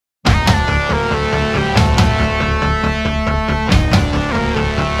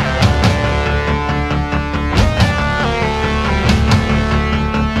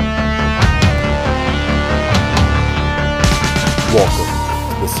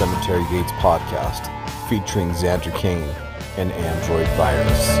Cemetery Gates podcast featuring Xander Kane and Android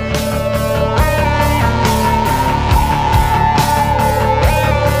Virus.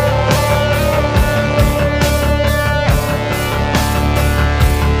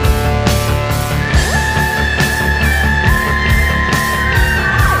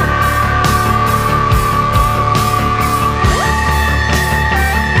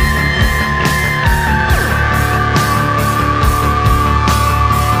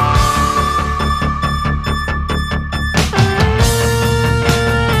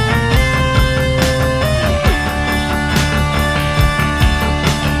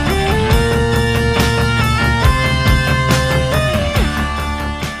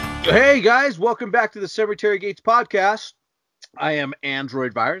 Hey guys, welcome back to the Cemetery Gates podcast. I am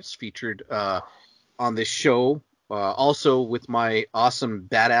Android Virus, featured on this show, also with my awesome,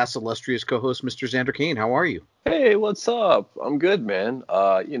 badass, illustrious co-host, Mr. Xander Kane. How are you? Hey, what's up? I'm good, man.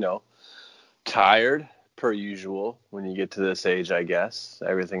 Tired per usual when you get to this age, I guess.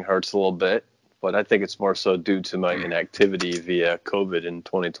 Everything hurts a little bit, but I think it's more so due to my inactivity via COVID in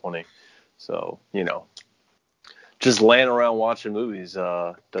 2020. So, just laying around watching movies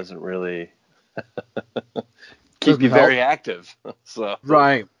doesn't really keep you very active. So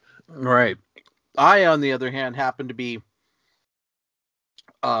Right. I, on the other hand, happen to be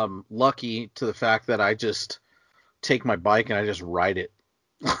lucky to the fact that I just take my bike and I just ride it.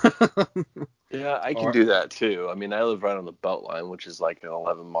 Yeah, I can do that too. I mean, I live right on the Beltline, which is like an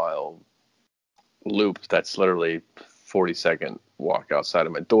 11-mile loop. That's literally 40-second walk outside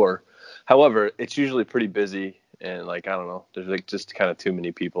of my door. However, it's usually pretty busy. And I don't know, there's just kind of too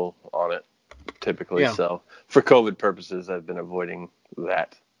many people on it typically. Yeah. So for COVID purposes, I've been avoiding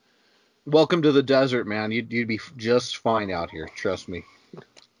that. Welcome to the desert, man. You'd be just fine out here. Trust me.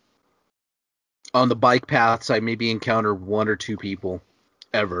 On the bike paths, I maybe encounter one or two people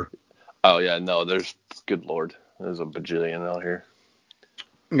ever. Oh yeah, no, good Lord, there's a bajillion out here.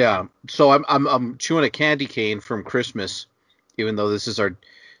 Yeah. So I'm chewing a candy cane from Christmas, even though this is our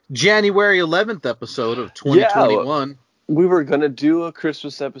January 11th episode of 2021. Yeah, we were going to do a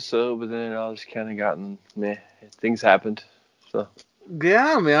Christmas episode, but then it all just kind of gotten meh. Things happened. So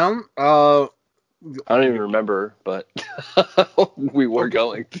yeah, man. I don't even remember, but we were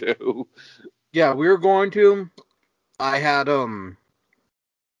going to. Yeah, we were going to. I had some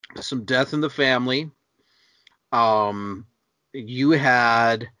death in the family. You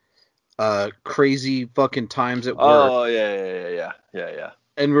had crazy fucking times at work. Oh, yeah.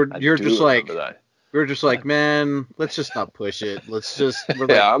 And we're just like, man, let's just not push it. Let's just.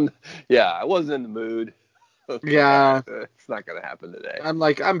 I wasn't in the mood. Yeah, it's not gonna happen today.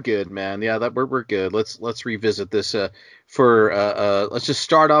 I'm good, man. Yeah, we're good. Let's revisit this let's just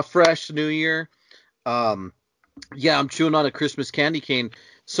start off fresh, New Year. Yeah, I'm chewing on a Christmas candy cane.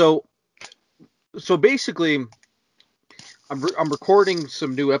 So basically, I'm recording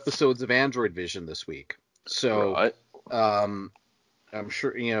some new episodes of Android Vision this week. So, right. I'm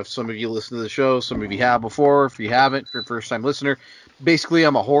sure, some of you listen to the show, some of you have before. If you haven't, if you're a first-time listener, basically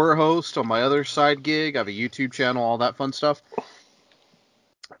I'm a horror host on my other side gig. I have a YouTube channel, all that fun stuff.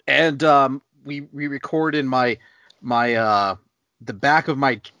 And we record in my the back of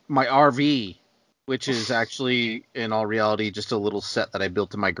my RV, which is actually, in all reality, just a little set that I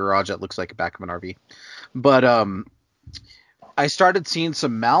built in my garage that looks like the back of an RV. But I started seeing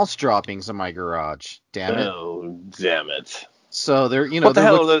some mouse droppings in my garage. Damn it. Oh, damn it. So they're, what the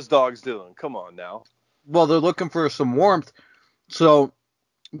hell are those dogs doing? Come on now. Well, they're looking for some warmth. So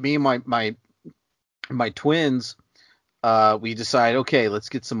me and my twins, we decide, okay, let's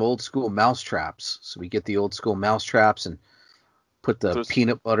get some old school mouse traps. So we get the old school mouse traps and put the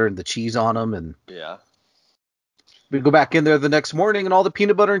peanut butter and the cheese on them, and yeah, we go back in there the next morning, and all the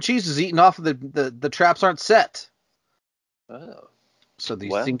peanut butter and cheese is eaten off. The traps aren't set. Oh, so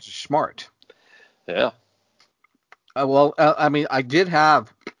these things are smart. Yeah. I mean, I did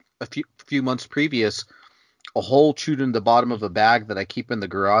have a few months previous a hole chewed in the bottom of a bag that I keep in the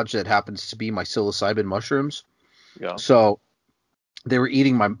garage that happens to be my psilocybin mushrooms. Yeah. So they were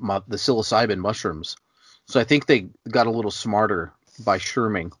eating the psilocybin mushrooms. So I think they got a little smarter by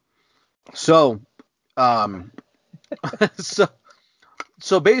shrooming. So,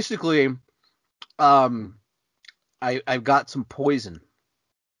 so basically, I've got some poison.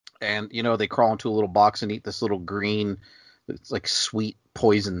 And, they crawl into a little box and eat this little green, it's like sweet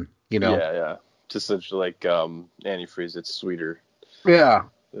poison, Yeah. Just such like antifreeze, it's sweeter. Yeah.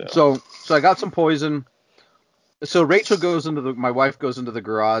 So I got some poison. So Rachel my wife goes into the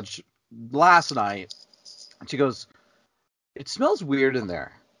garage last night, and she goes, "It smells weird in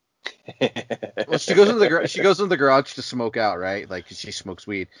there." Well, she goes in the garage to smoke out, right? Like, 'cause she smokes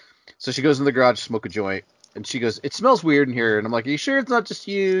weed. So she goes in the garage to smoke a joint, and she goes, "It smells weird in here." And I'm like, "Are you sure it's not just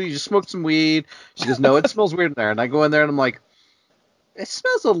you? You just smoked some weed?" She goes, "No, it smells weird in there." And I go in there and I'm like, "It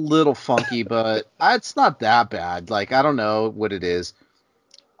smells a little funky, but it's not that bad. Like, I don't know what it is."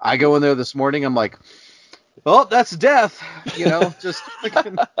 I go in there this morning. I'm like, "Well, that's death." Just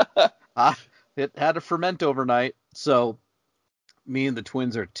fucking, it had to ferment overnight. So me and the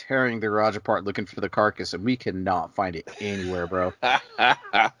twins are tearing the garage apart looking for the carcass, and we cannot find it anywhere, bro.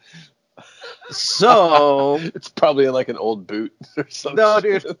 So it's probably like an old boot or something. no,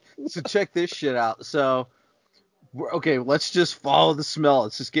 dude. So check this shit out. So okay, let's just follow the smell.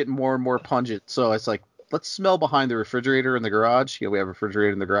 It's just getting more and more pungent. So it's like, let's smell behind the refrigerator in the garage. Yeah, we have a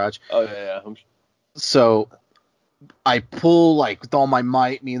refrigerator in the garage. Oh yeah. So I pull, like, with all my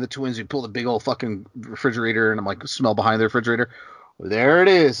might. Me and the twins, we pull the big old fucking refrigerator, and I'm like, smell behind the refrigerator. There it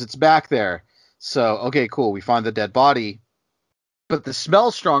is. It's back there. So okay, cool. We find the dead body, but the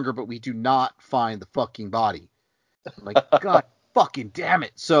smell's stronger. But we do not find the fucking body. I'm like, God fucking damn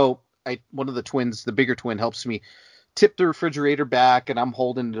it. So one of the twins, the bigger twin, helps me tip the refrigerator back, and I'm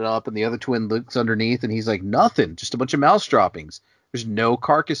holding it up, and the other twin looks underneath, and he's like, nothing, just a bunch of mouse droppings. There's no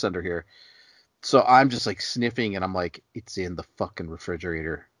carcass under here. So I'm just like sniffing, and I'm like, it's in the fucking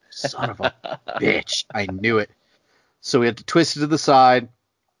refrigerator. Son of a bitch. I knew it. So we had to twist it to the side,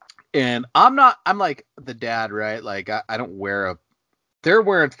 and I'm like the dad, right? Like, I don't wear they're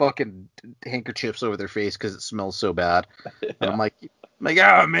wearing fucking handkerchiefs over their face because it smells so bad. Yeah. And I'm like,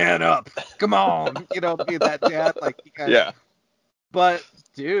 oh, man up. Come on. Be that dad. Like, yeah. But,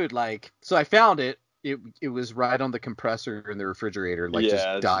 dude, like, so I found it. It was right on the compressor in the refrigerator. Like,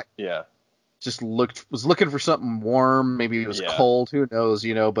 just died. Yeah. Just was looking for something warm. Maybe it was cold. Who knows,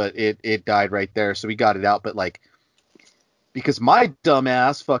 but it died right there. So we got it out. But, like, because my dumb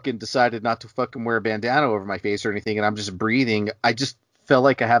ass fucking decided not to fucking wear a bandana over my face or anything, and I'm just breathing, I just felt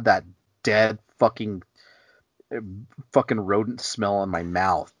like I have that dead fucking rodent smell on my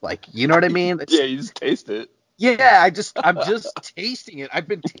mouth. Like, you know what I mean? Yeah, you just taste it. Yeah, I'm just tasting it. I've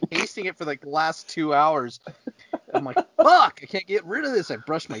been tasting it for like the last 2 hours. I'm like, fuck, I can't get rid of this. I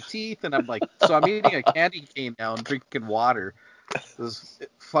brushed my teeth, and I'm like, so I'm eating a candy cane now and drinking water. It was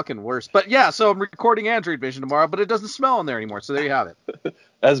fucking worse. But yeah, so I'm recording Android Vision tomorrow, but it doesn't smell in there anymore. So there you have it.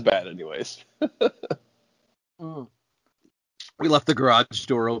 That's bad anyways. We left the garage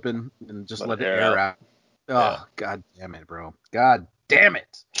door open and just let it air out. Oh, yeah. God damn it, bro. God damn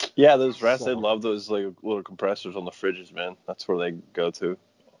it. Yeah, those rats, they love those like little compressors on the fridges, man. That's where they go to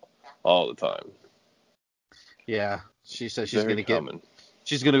all the time. Yeah. She says she's going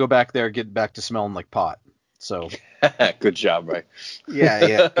to go back there, get back to smelling like pot. So good job, Ray.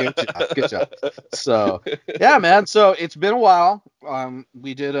 Yeah, good job. So yeah, man. So it's been a while.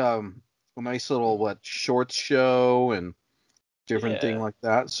 We did a nice little shorts show and different thing like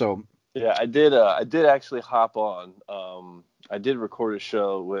that. So yeah, I did actually hop on. I did record a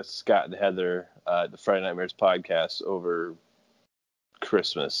show with Scott and Heather, the Friday Nightmares podcast over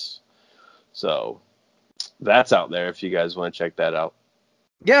Christmas. So that's out there if you guys want to check that out.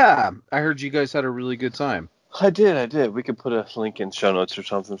 Yeah, I heard you guys had a really good time. I did. We could put a link in show notes or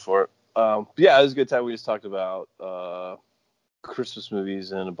something for it. Yeah, it was a good time. We just talked about Christmas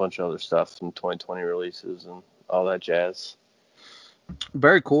movies and a bunch of other stuff from 2020 releases and all that jazz.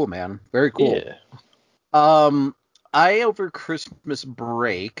 Very cool, man. Very cool. Yeah. I over Christmas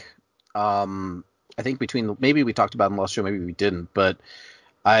break, I think maybe we talked about it in the last show, maybe we didn't, but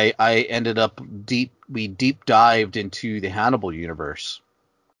I ended up we deep dived into the Hannibal universe.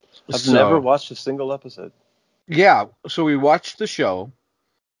 I've never watched a single episode. Yeah, so we watched the show,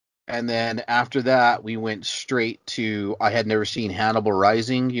 and then after that we went straight to, I had never seen Hannibal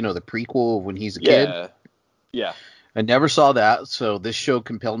Rising, the prequel of when he's a kid. Yeah. I never saw that, so this show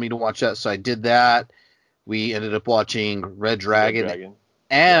compelled me to watch that, so I did that. We ended up watching Red Dragon.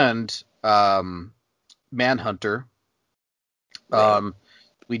 And Manhunter.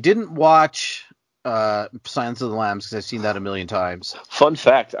 We didn't watch Silence of the Lambs because I've seen that a million times. Fun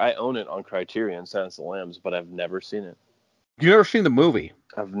fact, I own it on Criterion, Silence of the Lambs, but I've never seen it. You've never seen the movie?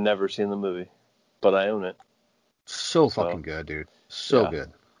 I've never seen the movie, but I own it. So fucking good, dude. So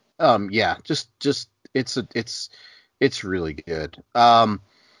good. Yeah, just it's really good.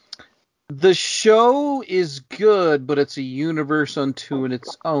 The show is good, but it's a universe unto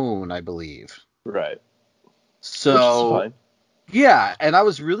its own, I believe. Right. So, which is fine. Yeah, and I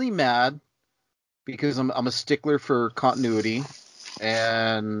was really mad because I'm a stickler for continuity,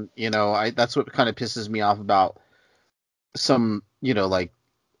 and that's what kind of pisses me off about some like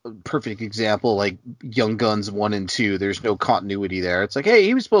perfect example, like Young Guns 1 and 2. There's no continuity there. It's like, hey,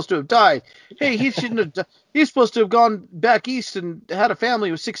 he was supposed to have died. Hey, he shouldn't have. He's supposed to have gone back east and had a family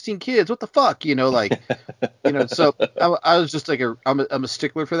with 16 kids. What the fuck, like, So I was just like, I'm a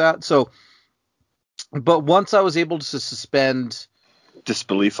stickler for that. So, but once I was able to suspend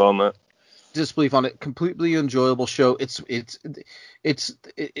disbelief on it, completely enjoyable show. It's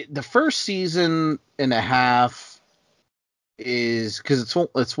the first season and a half is because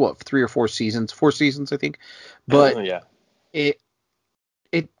it's what 4 seasons I think, but yeah, it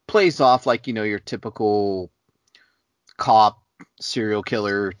plays off like your typical cop serial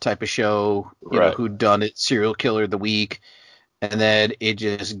killer type of show, right. who done it serial killer of the week, and then it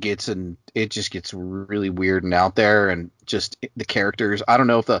just gets really weird and out there, and just the characters. I don't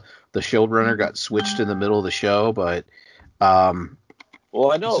know if the showrunner got switched in the middle of the show, but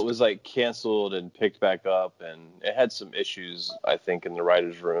well, I know it was like canceled and picked back up, and it had some issues, I think, in the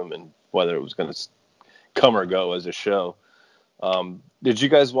writers' room, and whether it was going to come or go as a show. Did you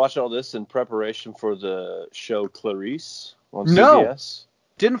guys watch all this in preparation for the show Clarice on CBS?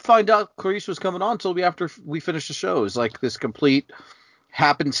 Didn't find out Clarice was coming on until after we finished the show. It was like this complete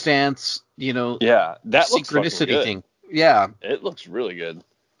happenstance, Yeah, that looks fucking good. Thing. Yeah, it looks really good.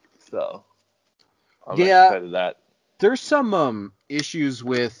 So I'm excited to that. There's some issues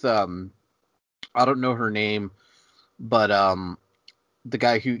with I don't know her name, but the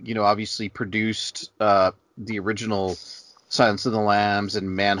guy who obviously produced the original Silence of the Lambs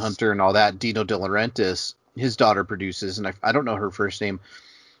and Manhunter and all that, Dino De Laurentiis, his daughter produces, and I don't know her first name,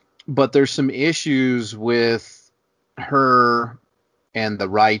 but there's some issues with her and the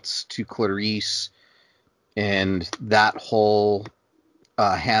rights to Clarice and that whole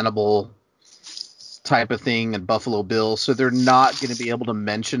Hannibal type of thing and Buffalo Bill, so they're not going to be able to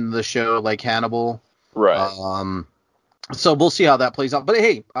mention the show like Hannibal. Right. So we'll see how that plays out. But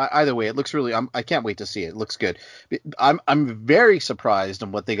hey, either way, it looks really. I can't wait to see it. It looks good. I'm very surprised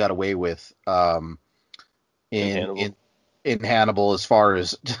on what they got away with in Hannibal as far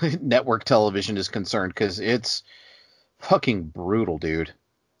as network television is concerned, because it's fucking brutal, dude.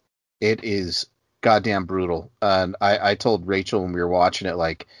 It is goddamn brutal. And I told Rachel when we were watching it,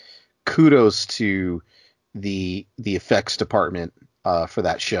 like, kudos to the effects department for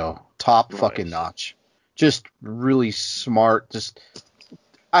that show. Top fucking notch. Just really smart. Just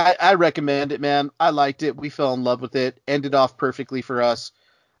I recommend it, man. I liked it. We fell in love with it. Ended off perfectly for us.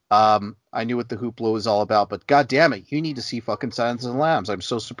 I knew what the hoopla was all about, but god damn it, you need to see fucking Silence of the Lambs. I'm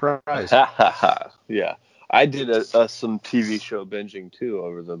so surprised. Yeah. I did some TV show binging too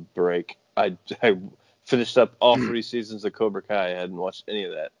over the break. I finished up all 3 seasons of Cobra Kai. I hadn't watched any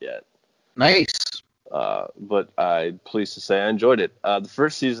of that yet. Nice. But I'm pleased to say I enjoyed it. The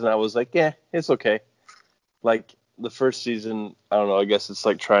first season I was like, yeah, it's okay. Like the first season, I don't know, I guess it's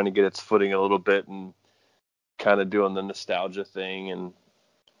like trying to get its footing a little bit and kind of doing the nostalgia thing. And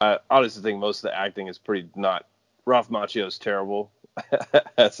I honestly think most of the acting is pretty not. Ralph Macchio is terrible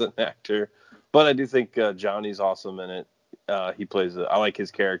as an actor, but I do think Johnny's awesome in it. He plays I like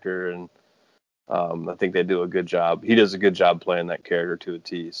his character, and I think they do a good job. He does a good job playing that character to a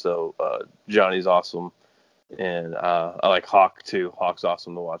T. So Johnny's awesome, and I like Hawk too. Hawk's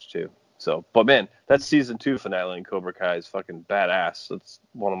awesome to watch too. So, but man, that season 2 finale in Cobra Kai is fucking badass. It's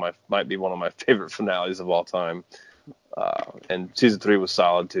might be one of my favorite finales of all time. And season 3 was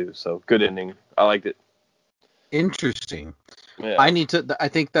solid too. So good ending. I liked it. Interesting. Yeah. I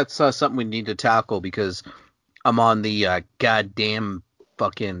think that's something we need to tackle, because I'm on the goddamn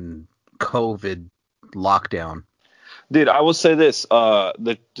fucking COVID lockdown. Dude, I will say this: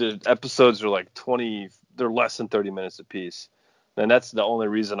 the episodes are like 20. They're less than 30 minutes apiece, and that's the only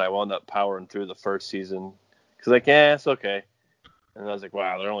reason I wound up powering through the first season. Because like, it's okay. And I was like,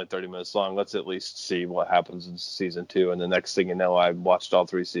 wow, they're only 30 minutes long. Let's at least see what happens in season 2. And the next thing you know, I watched all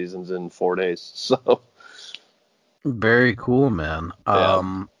 3 seasons in 4 days. So very cool, man.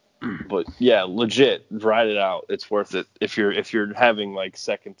 Yeah. But yeah, legit, ride it out. It's worth it. If you're having like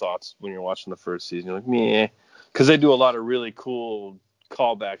second thoughts when you're watching the first season, you're like, meh, because they do a lot of really cool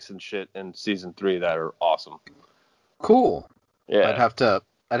callbacks and shit in season 3 that are awesome. Cool. Yeah. I'd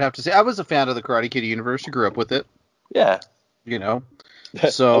have to say I was a fan of the Karate Kid universe. I grew up with it. Yeah.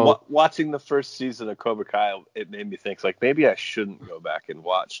 So watching the first season of Cobra Kai, it made me think like maybe I shouldn't go back and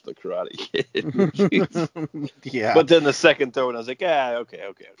watch the Karate Kid. Yeah. But then the second throw, and I was like,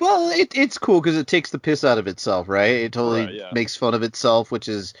 okay. Well, it's cool because it takes the piss out of itself, right? It totally makes fun of itself, which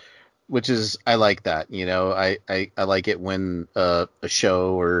is I like that. I like it when a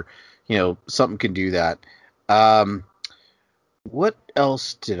show or something can do that. What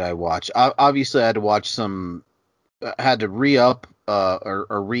else did I watch? Obviously, I had to watch some. Had to re-up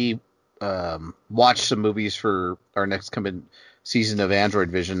watch some movies for our next coming season of Android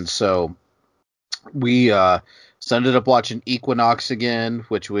Vision. So we ended up watching Equinox again,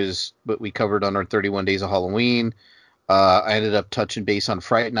 which was what we covered on our 31 Days of Halloween. I ended up touching base on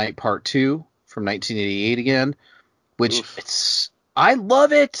Fright Night Part 2 from 1988 again, which I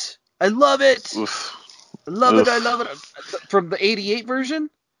love it. I love it. Oof. I love it. I love it. From the 88 version?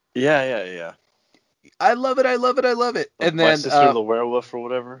 Yeah. I love it. I love it. I love it. Like and My then Sister the Werewolf or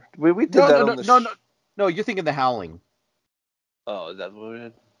whatever. We did that on the no, you're thinking The Howling. Oh, is that what we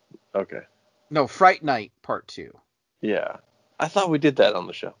did? Okay. No, Fright Night Part 2. Yeah. I thought we did that on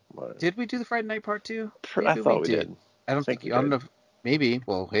the show. Did we do the Fright Night Part 2? I thought we did. I don't think. I don't know. Maybe.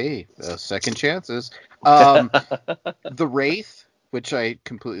 Well, hey, second chances. The Wraith, which I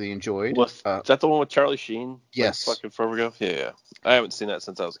completely enjoyed. Is that the one with Charlie Sheen? Yes. Like fucking forever ago? Yeah. I haven't seen that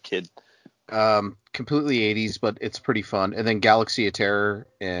since I was a kid. Completely 80s, but it's pretty fun. And then Galaxy of Terror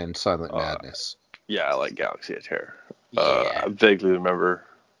and Silent Madness. Yeah, I like Galaxy of Terror. Yeah. I vaguely remember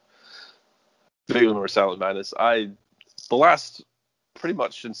Silent Madness. The last, pretty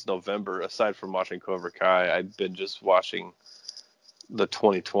much since November, aside from watching Cobra Kai, I've been just watching the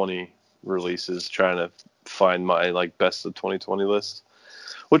 2020 releases, trying to find my best of 2020 list,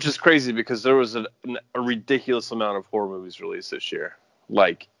 which is crazy because there was a ridiculous amount of horror movies released this year,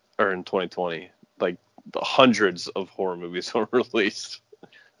 or in 2020, the hundreds of horror movies were released,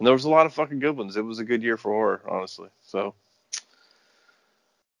 and there was a lot of fucking good ones. It was a good year for horror, honestly. So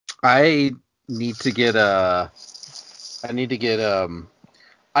I need to get I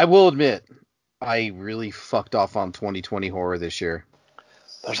will admit, I really fucked off on 2020 horror this year.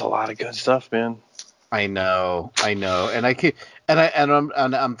 There's a lot of good stuff, man. I know, and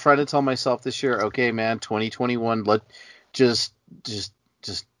I'm trying to tell myself this year, okay, man, 2021, let just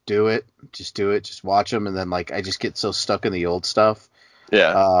do it, just watch them, and then I just get so stuck in the old stuff.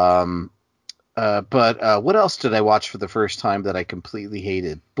 Yeah. But what else did I watch for the first time that I completely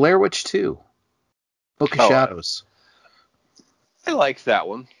hated? Blair Witch 2, Book of Shadows. I liked that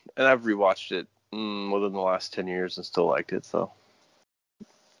one, and I've rewatched it within the last 10 years and still liked it, so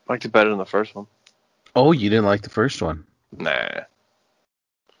I liked it better than the first one. Oh, you didn't like the first one? Nah.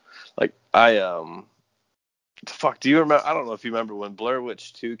 Fuck, do you remember? I don't know if you remember when Blair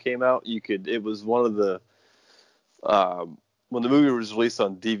Witch 2 came out. It was one of the, when the movie was released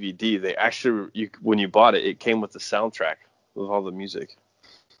on DVD, they actually, when you bought it, it came with the soundtrack with all the music.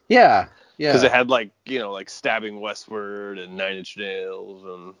 Yeah. Because it had Stabbing Westward and Nine Inch Nails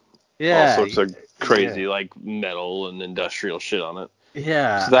and all sorts of crazy metal and industrial shit on it.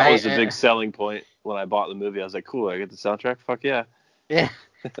 Yeah. So that was a big selling point when I bought the movie. I was like, cool, I get the soundtrack? Fuck yeah. Yeah.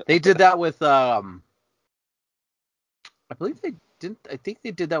 They did that with I believe they didn't. I think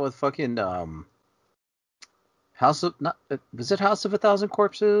they did that with fucking was it House of a Thousand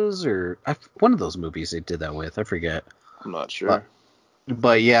Corpses or one of those movies they did that with? I forget. I'm not sure.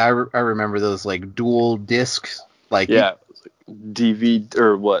 But yeah, I remember those dual discs. Yeah, DVD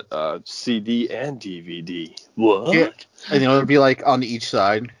or what? CD and DVD. What? Yeah. And it'd be on each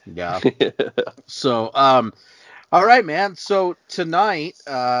side. Yeah. So all right, man. So tonight,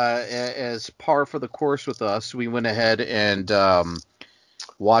 as par for the course with us, we went ahead and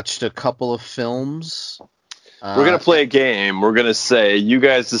watched a couple of films. We're going to play a game. We're going to say, you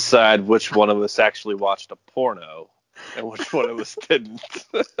guys decide which one of us actually watched a porno and which one of us didn't.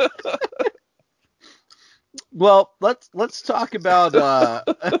 Well, let's talk about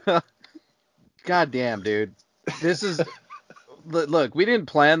God damn, dude. This is look, we didn't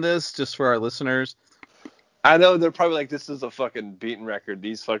plan this just for our listeners. I know they're probably like, this is a fucking beaten record.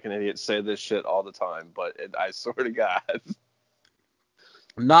 These fucking idiots say this shit all the time, but I swear to God.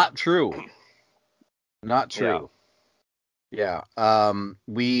 Not true. Not true. Yeah.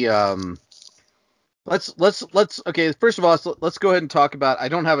 We let's okay, first of all, let's go ahead and talk about, I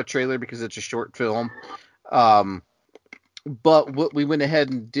don't have a trailer because it's a short film. But what we went ahead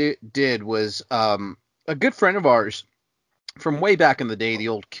and did was a good friend of ours from way back in the day, the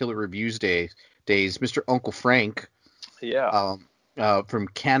old Killer Reviews days, Mr. Uncle Frank. Yeah. From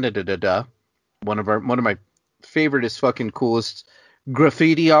Canada, one of my favoriteest fucking coolest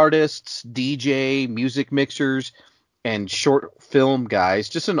graffiti artists, DJ, music mixers, and short film guys.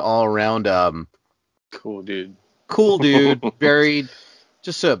 Just an all around cool dude. Very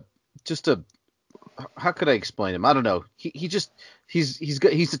just a how could I explain him? I don't know. He's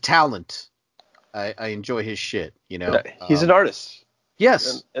a talent. I enjoy his shit, you know. Yeah, he's an artist.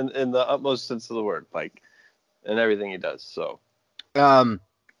 Yes. In the utmost sense of the word, and everything he does.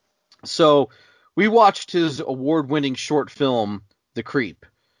 So we watched his award-winning short film, The Creep.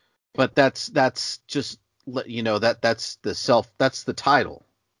 But that's just that's the title,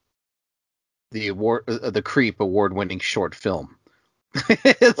 the Creep award-winning short film.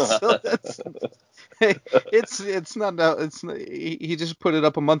 So it's not he just put it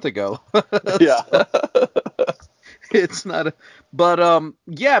up a month ago. Yeah. So it's not but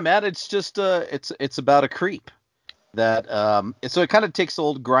yeah, man, it's just it's about a creep that so it kind of takes the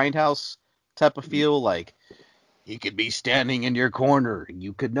old Grindhouse type of feel, like he could be standing in your corner,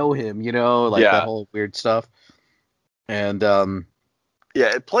 you could know him, like that Yeah. whole weird stuff. And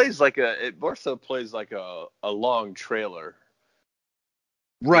Yeah, it more so plays like a long trailer.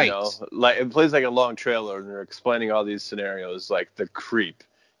 right. Like it plays like a long trailer, and they're explaining all these scenarios, like the creep.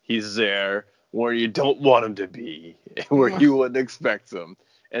 He's there where you don't want him to be, where you wouldn't expect him,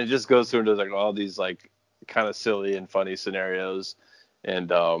 and it just goes through into like all these like kind of silly and funny scenarios,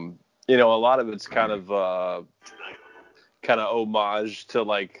 and a lot of it's kind of homage to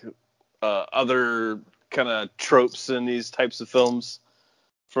like other kind of tropes in these types of films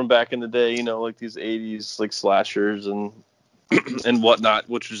from back in the day, like these 80s like slashers and whatnot,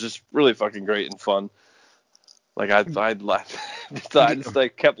 which was just really fucking great and fun. Like I'd laugh. I just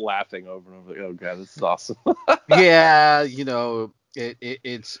like kept laughing over and over. Like, oh god, this is awesome. Yeah,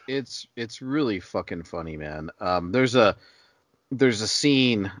 it's really fucking funny, man. There's a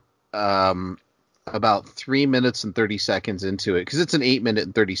scene about 3 minutes and 30 seconds into it, because it's an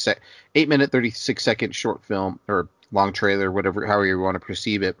 8-minute 36-second short film or long trailer, whatever, however you want to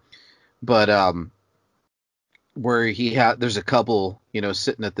perceive it. But where there's a couple,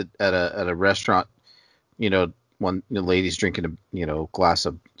 sitting at a restaurant, one lady's drinking a glass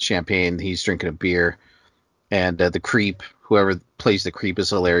of champagne, he's drinking a beer, and the creep, whoever plays the creep, is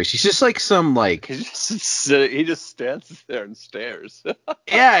hilarious. He's just like some like he just stands there and stares.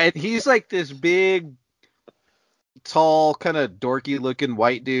 yeah, and he's like this big, tall, kind of dorky looking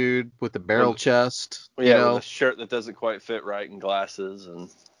white dude with a barrel chest, Yeah, with a shirt that doesn't quite fit right and glasses, and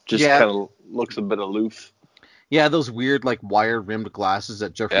just Yeah. kind of looks a bit aloof. Yeah, those weird like wire rimmed glasses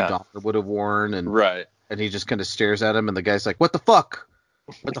that Jeffrey Yeah. Dahmer would have worn, and Right. and he just kind of stares at him, and the guy's like, "What the fuck?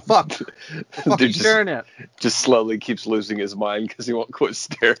 What the fuck? What the fuck are you staring at?" Just slowly keeps losing his mind because he won't quit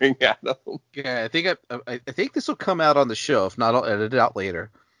staring at him. Yeah, I think this will come out on the show. If not, I'll edit it out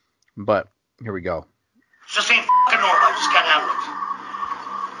later. But here we go. It's just ain't fucking normal. I just can't handle it.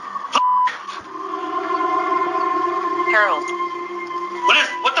 Harold. What is?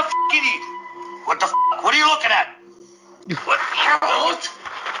 What the fuck you need? What the fuck? What are you looking at? What? Harold?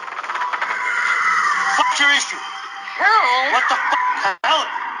 What's your issue? Harold? What the fuck? Helen?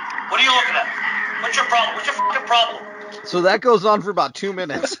 What are you looking at? What's your problem? What's your fucking problem? So that goes on for about 2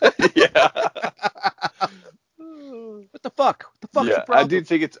 minutes. Yeah. What the fuck? What the fuck's your problem?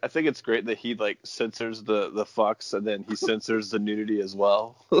 I think it's great that he like censors the fucks, and then he censors the nudity as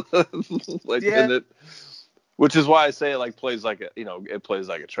well. Like Yeah. in it, which is why I say it like plays like it plays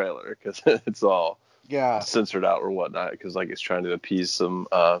like a trailer, because it's all censored out or whatnot, because like it's trying to appease some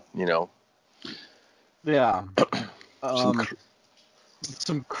Yeah.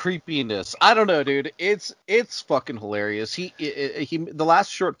 Some creepiness. I don't know, dude. It's fucking hilarious. He the last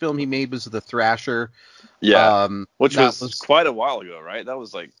short film he made was The Thrasher. Yeah. Which was quite quite a while ago, right? That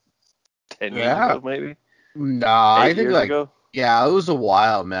was like 10 years ago, maybe. Nah, I think years like ago? Yeah, it was a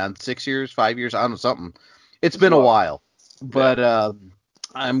while, man. 6 years, 5 years, I don't know, something. It's been a while. But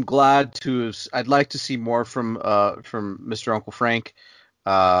I'm glad to. I'd like to see more from Mr. Uncle Frank.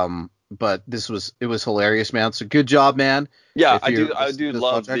 But it was hilarious, man. So good job, man. Yeah, If I you're do listening to this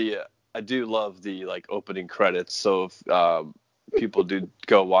love podcast. I do love the like opening credits. So if people do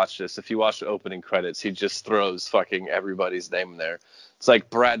go watch this, if you watch the opening credits, he just throws fucking everybody's name in there. It's like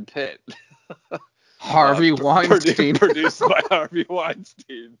Brad Pitt. Harvey Weinstein. Produced by Harvey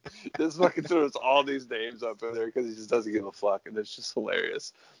Weinstein. This fucking throws all these names up in there because he just doesn't give a fuck, and it's just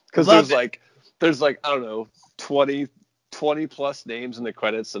hilarious. Because there's like I don't know 20 plus names in the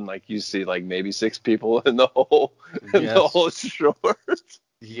credits, and like you see like maybe 6 people in the whole short.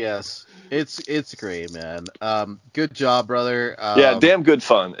 Yes, it's great, man. Good job, brother. Yeah, damn good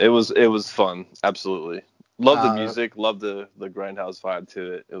fun. It was fun. Absolutely. Love the Uh, music. Love the Grindhouse vibe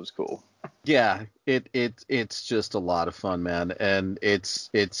to it. It was cool. Yeah, it's just a lot of fun, man, and it's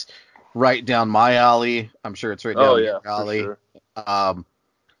right down my alley. I'm sure it's right down your alley. For sure.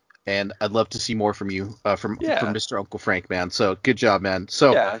 And I'd love to see more from you, from Mr. Uncle Frank, man. So good job, man.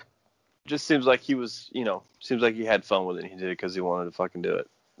 So yeah, just seems like he was, seems like he had fun with it. He did it because he wanted to fucking do it.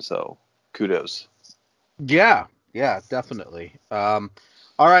 So kudos. Yeah, definitely. All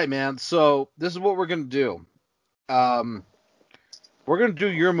right, man. So this is what we're gonna do. We're gonna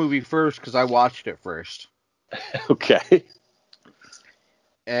do your movie first because I watched it first. Okay.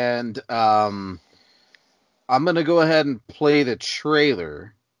 And I'm gonna go ahead and play the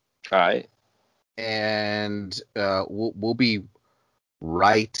trailer. All right. And we'll be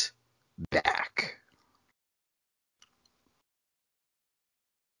right back.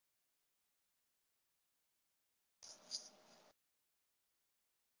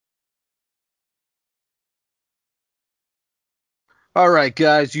 All right,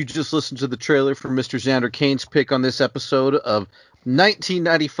 guys, you just listened to the trailer for Mr. Xander Kane's pick on this episode of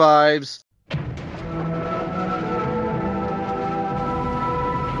 1995's.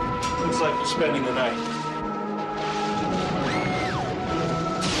 Looks like you're spending the night.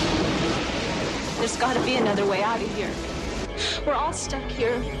 There's got to be another way out of here. We're all stuck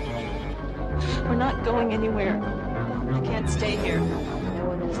here. We're not going anywhere. I can't stay here. No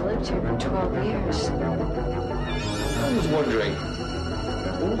one has lived here for 12 years. I was wondering,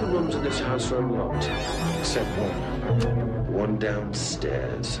 all the rooms in this house are unlocked, except one. The one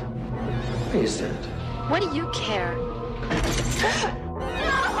downstairs. Why is that? What do you care?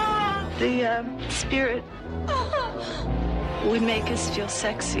 The spirit would make us feel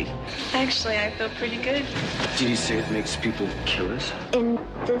sexy. Actually, I feel pretty good. Did he say it makes people killers? In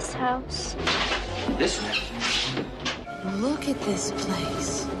this house? This? Look at this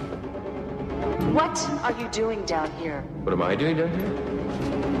place. What are you doing down here? What am I doing down here?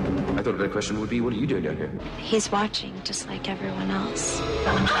 I thought the question would be, what are you doing down here? He's watching, just like everyone else.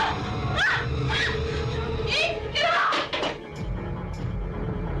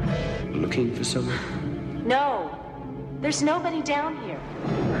 Looking for someone? No. There's nobody down here.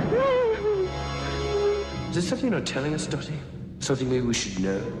 Is there something you're not telling us, Dottie? Something maybe we should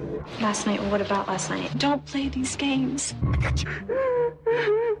know? Last night, what about last night? Don't play these games.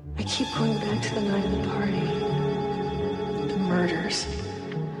 I keep going back to the night of the party. The murders.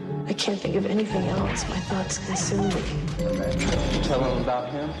 I can't think of anything else. My thoughts consume me. Tell him about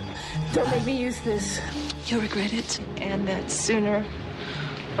him? Don't make me use this. You'll regret it. And that sooner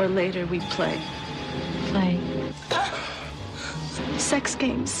or later we play. Play. Sex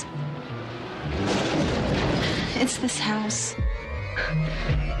games. It's this house.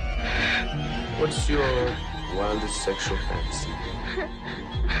 What's your wildest sexual fantasy?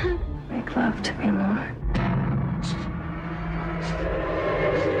 Make love to me more.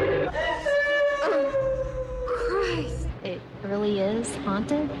 Christ. It really is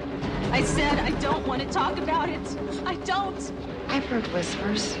haunted? I said I don't want to talk about it. I don't. I've heard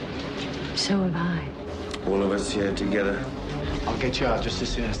whispers. So have I. All of us here together. I'll get you out just as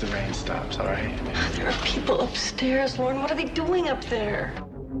soon as the rain stops, all right? There are people upstairs, Lauren. What are they doing up there?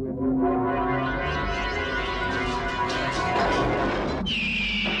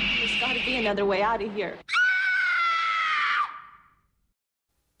 There's got to be another way out of here.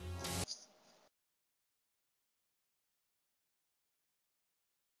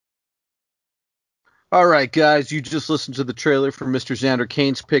 All right, guys, you just listened to the trailer for Mr. Xander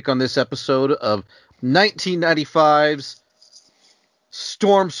Kane's pick on this episode of 1995's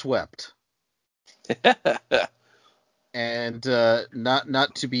Storm Swept. And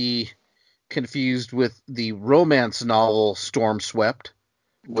not to be confused with the romance novel Storm Swept.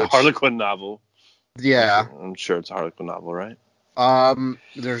 The Harlequin novel. Yeah. I'm sure it's a Harlequin novel, right?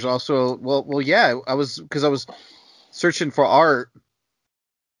 There's also, yeah, I was searching for art.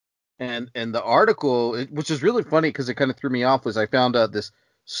 And the article, which is really funny because it kind of threw me off, was I found this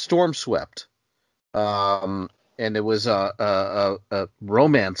Storm Swept, and it was a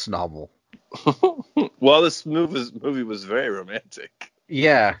romance novel. Well, this movie was very romantic.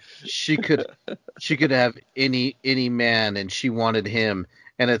 Yeah, she could have any man, and she wanted him.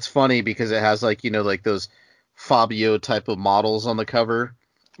 And it's funny because it has like those Fabio type of models on the cover.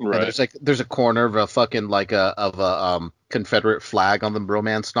 Right. And there's a corner of a fucking Confederate flag on the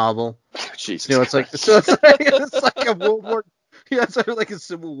romance novel. Jesus. It's like a World War. Yeah, it's like a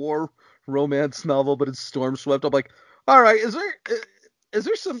Civil War romance novel, but it's Storm Swept. I'm like, all right, is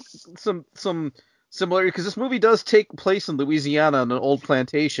there some similarity? Because this movie does take place in Louisiana on an old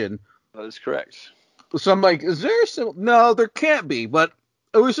plantation. That is correct. So I'm like, is there No, there can't be. But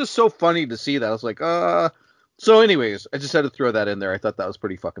it was just so funny to see that. I was like, So anyways, I just had to throw that in there. I thought that was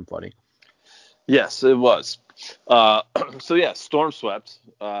pretty fucking funny. Yes, it was. So yeah, Storm Swept.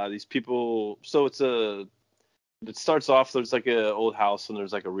 These people. So it starts off. There's like a old house, and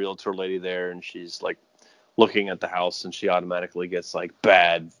there's like a realtor lady there, and she's like looking at the house, and she automatically gets like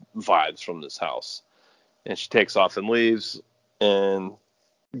bad vibes from this house, and she takes off and leaves, and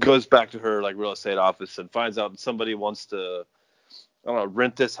goes back to her like real estate office and finds out that somebody wants to, I don't know,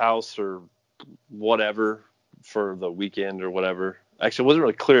 rent this house or whatever for the weekend or whatever. Actually, it wasn't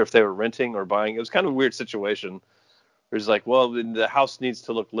really clear if they were renting or buying. It was kind of a weird situation. There's like, well, the house needs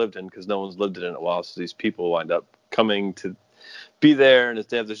to look lived in because no one's lived in it in a while. So these people wind up coming to be there, and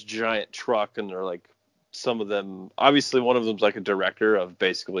they have this giant truck, and they're like, some of them, obviously one of them's like a director of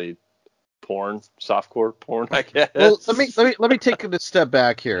basically porn, softcore porn, I guess. Well, let me take it a step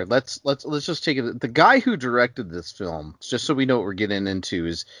back here. Let's just take it. The guy who directed this film, just so we know what we're getting into,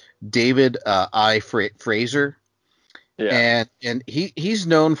 is David Fraser. Yeah. And he's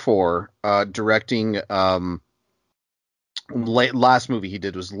known for directing. Last movie he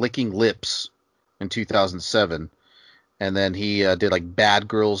did was Licking Lips in 2007, and then he did like Bad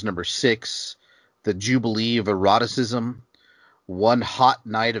Girls #6, The Jubilee of Eroticism, One Hot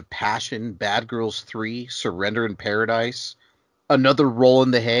Night of Passion, Bad Girls 3, Surrender in Paradise, Another Roll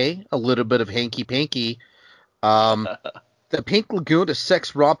in the Hay, a little bit of Hanky Panky, The Pink Lagoon, A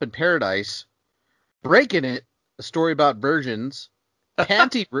Sex Romp in Paradise, Breaking It, a story about virgins,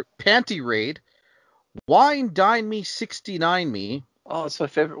 Panty Raid, Wine Dine Me 69 Me. Oh, it's my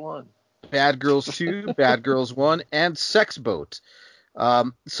favorite one. Bad Girls 2, Bad Girls 1, and Sex Boat.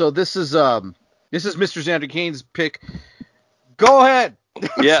 So this is Mr. Xander Kane's pick. Go ahead.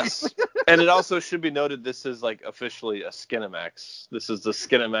 Yes. And it also should be noted this is like officially a Skinemax. This is the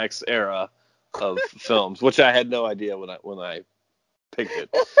Skinemax era of films, which I had no idea when I picked it.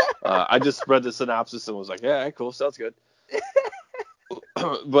 I just read the synopsis and was like, yeah, cool, sounds good.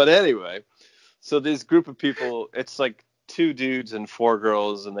 But anyway, so this group of people, it's like 2 dudes and 4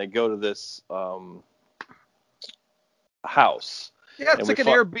 girls, and they go to this house. Yeah, it's like an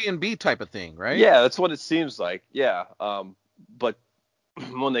Airbnb type of thing, right? Yeah, that's what it seems like. Yeah. But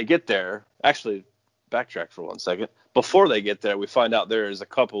when they get there, actually, backtrack for 1 second. Before they get there, we find out there is a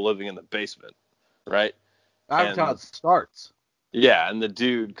couple living in the basement, right? That's how it starts. Yeah, and the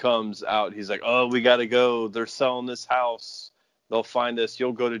dude comes out. He's like, "Oh, we gotta go. They're selling this house. They'll find us.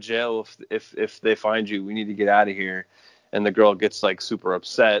 You'll go to jail if they find you. We need to get out of here." And the girl gets like super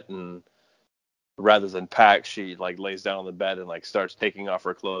upset, and rather than pack, she like lays down on the bed and like starts taking off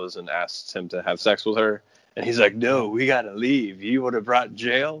her clothes and asks him to have sex with her. And he's like, "No, we gotta leave. You would have brought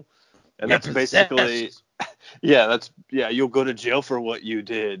jail." And that's basically, you'll go to jail for what you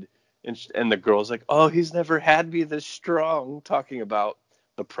did. And the girl's like, "Oh, he's never had me this strong," talking about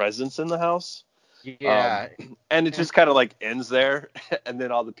the presence in the house. Yeah. And it just kind of like ends there, and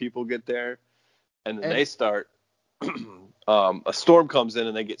then all the people get there, and then they start. A storm comes in,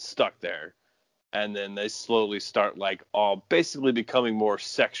 and they get stuck there, and then they slowly start like all basically becoming more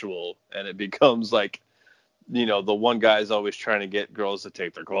sexual, and it becomes like, the one guy's always trying to get girls to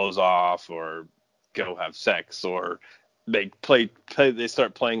take their clothes off or go have sex, or they they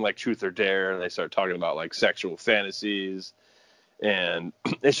start playing like Truth or Dare, and they start talking about like sexual fantasies, and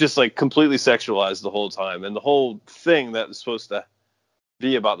it's just like completely sexualized the whole time. And the whole thing that is supposed to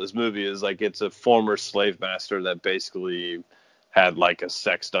be about this movie is like it's a former slave master that basically had like a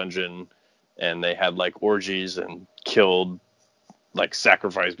sex dungeon, and they had like orgies and killed, like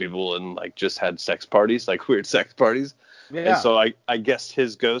sacrificed people, and like just had sex parties, like weird sex parties. Yeah. And so I guess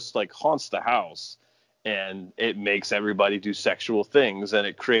his ghost like haunts the house, and it makes everybody do sexual things, and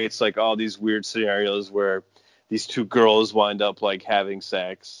it creates like all these weird scenarios where these 2 girls wind up like having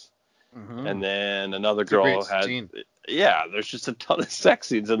sex, and then another girl there's just a ton of sex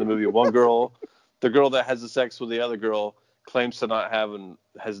scenes in the movie. One girl, the girl that has the sex with the other girl, claims to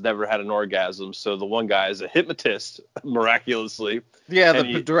has never had an orgasm, so the one guy is a hypnotist, miraculously. Yeah,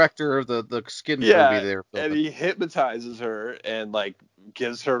 the director of the Skin movie there. And he hypnotizes her and like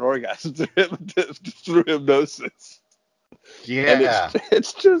gives her an orgasm through hypnosis. Yeah. And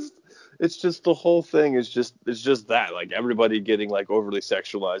it's just the whole thing is just that, like everybody getting like overly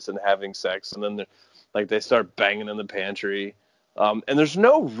sexualized and having sex, and then like they start banging in the pantry. And there's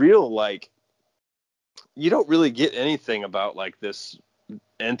no real like, you don't really get anything about like this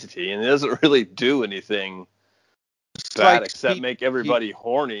entity, and it doesn't really do anything bad except make everybody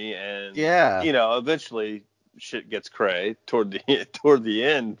horny, and eventually shit gets cray toward the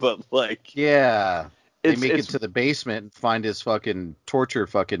end, but like they make it to the basement and find his fucking torture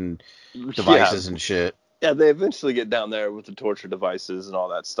fucking devices and shit. Yeah, they eventually get down there with the torture devices and all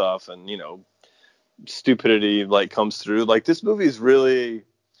that stuff, and stupidity like comes through. Like this movie is really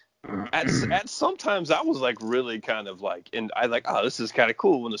at sometimes I was like really kind of like, and I like, oh, this is kind of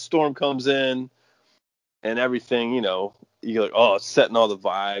cool when the storm comes in and everything, you're like, oh, it's setting all the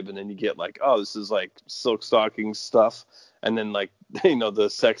vibe, and then you get like, oh, this is like silk stocking stuff, and then like the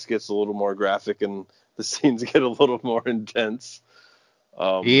sex gets a little more graphic and the scenes get a little more intense.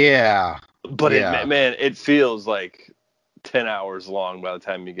 But it feels like 10 hours long by the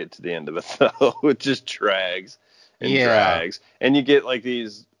time you get to the end of it, though. It just drags and drags, and you get like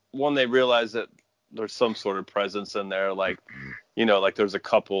these. One, they realize that there's some sort of presence in there, like, you know, like there's a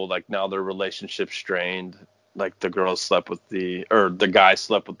couple, like now their relationship strained, like the guy slept with the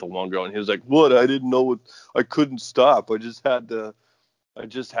one girl, and he was like, what, I didn't know what, I couldn't stop, I just had to.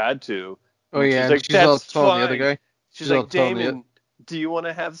 Oh And yeah, she's and like, she's all that's telling the other fine. guy. She's all like, telling Damon, do you want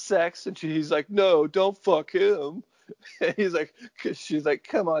to have sex? And he's like, no, don't fuck him. And he's like, she's like,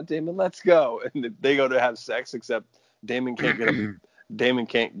 come on, Damon, let's go. And they go to have sex, except Damon can't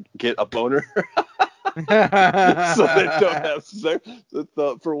get a boner. So they don't have sex.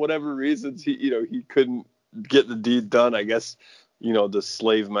 For whatever reasons, he couldn't get the deed done. I guess, the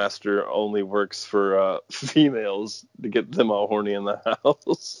slave master only works for females to get them all horny in the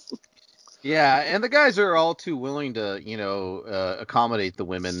house. Yeah, and the guys are all too willing to, accommodate the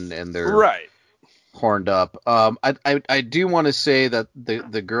women, and they're right. horned up. I do want to say that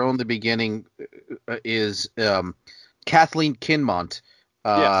the girl in the beginning is Kathleen Kinmont.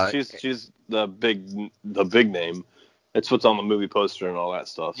 Yeah, she's the big name. It's what's on the movie poster and all that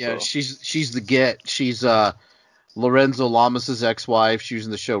stuff. Yeah, so. she's the get. She's Lorenzo Lamas' ex-wife. She was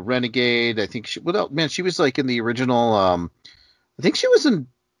in the show Renegade. I think she was like in the original. I think she was in.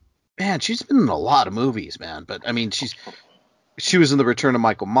 Man, she's been in a lot of movies, man. But I mean, she was in The Return of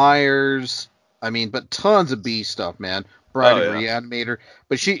Michael Myers. I mean, but tons of B stuff, man. Bride of Reanimator.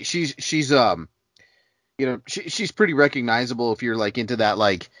 But she's she's pretty recognizable if you're like into that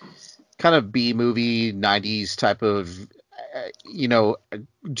like kind of B movie 90s type of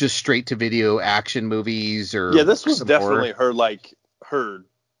just straight to video action movies. Or yeah, this was definitely her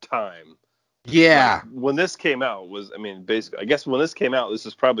time. Yeah. Like, when this came out basically, I guess when this came out, this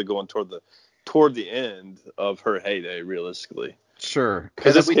is probably going toward the end of her heyday, realistically. Sure.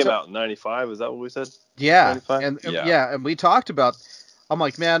 Because this came out in 95, is that what we said? Yeah. 95? And we talked about, I'm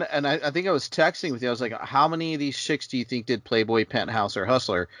like, man, and I think I was texting with you, I was like, how many of these chicks do you think did Playboy, Penthouse, or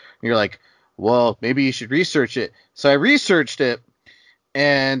Hustler? And you're like, well, maybe you should research it. So I researched it,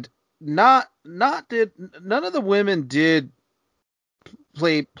 and none of the women did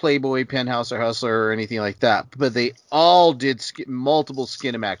Playboy, Penthouse, or Hustler, or anything like that, but they all did multiple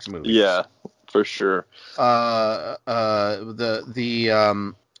Skinamax movies. Yeah, for sure.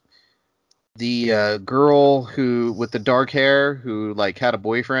 The girl who with the dark hair who like had a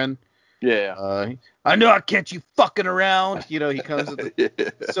boyfriend. Yeah. I know I catch you fucking around. He comes.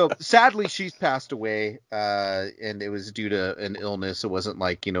 So sadly, she's passed away, and it was due to an illness. It wasn't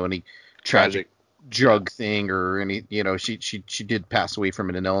like any tragic drug thing or any. She did pass away from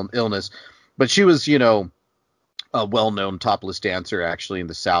an illness, but she was a well-known topless dancer actually in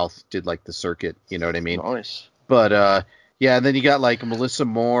the South. Did like the circuit. You know what I mean? Nice. But yeah, and then you got like Melissa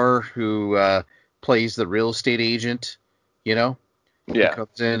Moore who plays the real estate agent. Yeah. Who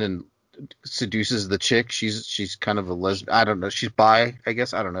comes in and seduces the chick. She's kind of a lesbian. I don't know. She's bi, I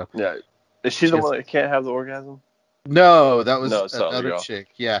guess. I don't know. Yeah. Is she the one that can't have the orgasm? No, that was another chick.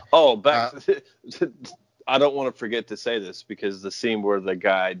 Yeah. Oh, I don't want to forget to say this because the scene where the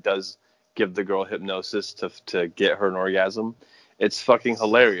guy does give the girl hypnosis to get her an orgasm, it's fucking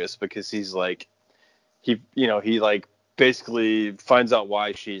hilarious because he's like, he like basically finds out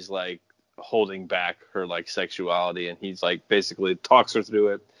why she's like holding back her like sexuality, and he's like basically talks her through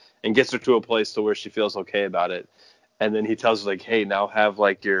it and gets her to a place to where she feels okay about it. And then he tells her like, hey, now have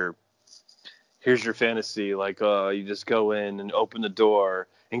like here's your fantasy. Like, you just go in and open the door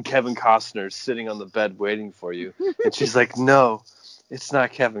and Kevin Costner's sitting on the bed waiting for you. And she's like, no, it's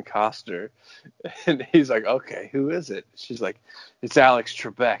not Kevin Costner. And he's like, okay, who is it? She's like, it's Alex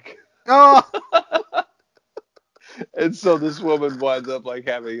Trebek. Oh. And so this woman winds up like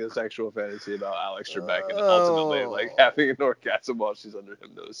having a sexual fantasy about Alex Trebek and ultimately like having an orgasm while she's under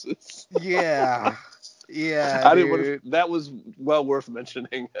hypnosis. Yeah. Yeah. That was well worth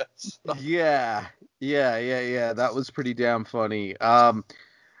mentioning. Yeah. That was pretty damn funny.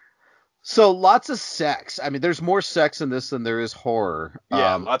 So lots of sex. I mean, there's more sex in this than there is horror.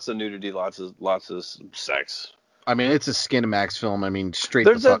 Yeah, lots of nudity, lots of sex. I mean, it's a Skinamax film. I mean, straight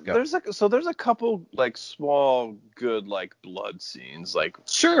the fuck up. There's a couple like small good like blood scenes, like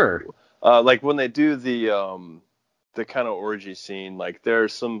sure. Like when they do the kind of orgy scene, like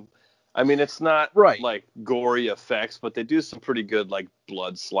there's some. I mean, it's not like gory effects, but they do some pretty good like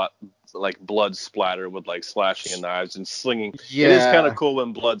blood splatter with like slashing of knives and slinging. Yeah. It is kind of cool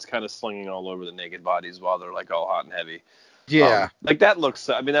when blood's kind of slinging all over the naked bodies while they're like all hot and heavy. Yeah. Like that looks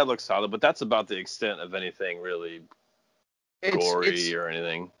solid, but that's about the extent of anything really gory or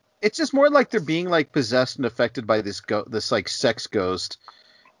anything. It's just more like they're being like possessed and affected by this like sex ghost,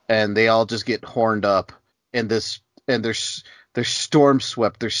 and they all just get horned up and they're storm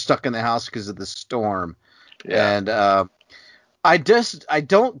swept. They're stuck in the house because of the storm. Yeah. And I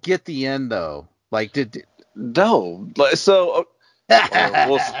don't get the end though. Like, did No. So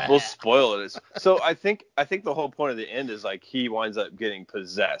we'll spoil it. So I think the whole point of the end is like he winds up getting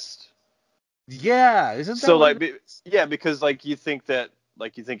possessed. Yeah, isn't that So what like yeah, because like you think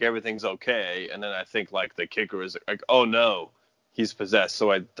everything's okay, and then I think like the kicker is like, oh no, he's possessed.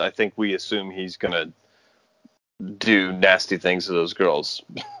 So I think we assume he's gonna do nasty things to those girls.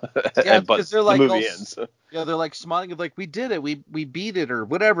 Yeah, but because they're like the movie ends. Yeah, they're like smiling, like we did it, we beat it or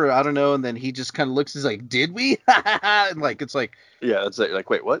whatever. I don't know. And then he just kind of looks, he's like, did we? And like it's like, Yeah, it's like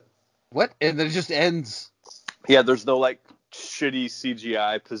wait, what? What? And then it just ends. Yeah, there's no like shitty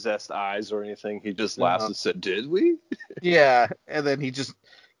CGI possessed eyes or anything. He just laughs and said, "Did we?" Yeah, and then he just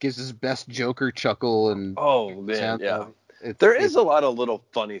gives his best Joker chuckle and oh man, yeah. There is a lot of little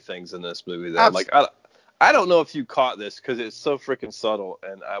funny things in this movie though. Like I don't know if you caught this because it's so freaking subtle,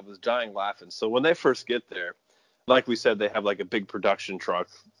 and I was dying laughing. So when they first get there, like we said, they have like a big production truck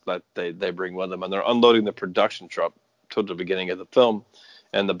that they bring with them, and they're unloading the production truck toward the beginning of the film,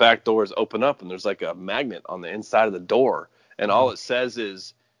 and the back doors open up, and there's like a magnet on the inside of the door, and all it says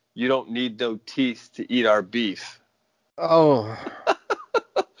is, "You don't need no teeth to eat our beef." Oh.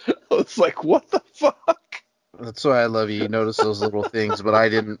 It's like, what the fuck? That's why I love you. You notice those little things, but I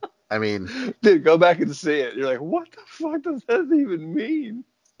didn't. I mean, dude, go back and see it. You're like, what the fuck does that even mean?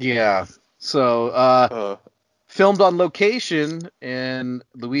 Yeah. So, filmed on location in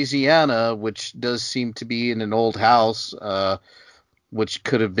Louisiana, which does seem to be in an old house, which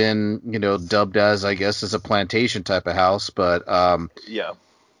could have been, dubbed as, I guess, as a plantation type of house. But, yeah.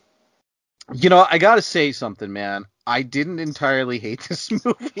 I got to say something, man. I didn't entirely hate this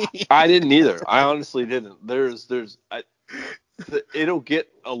movie. I didn't either. I honestly didn't. It'll get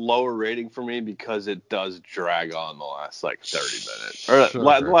a lower rating for me because it does drag on the last like 30 minutes, or sure.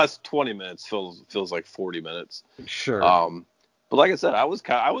 The last 20 minutes feels like 40 minutes. Sure. But like I said, I was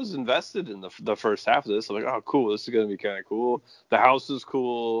invested in the first half of this. I'm like, oh, cool, this is gonna be kind of cool. The house is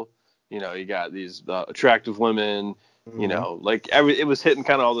cool. You got these attractive women. Mm-hmm. Like it was hitting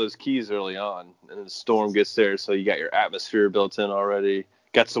kind of all those keys early on, and then the storm gets there, so you got your atmosphere built in already.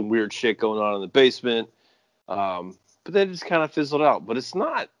 Got some weird shit going on in the basement. But then it just kind of fizzled out. But it's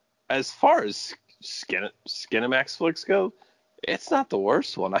not, as far as Skinemax flicks go, it's not the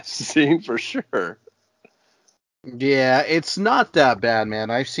worst one I've seen for sure. Yeah, it's not that bad, man.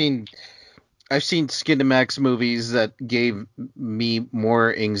 I've seen Skinemax movies that gave me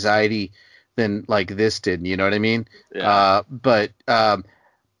more anxiety than like this did. You know what I mean? Yeah. But I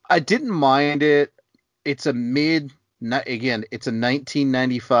didn't mind it. It's a it's a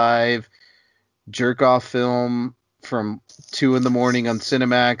 1995 jerk off film from 2 a.m. on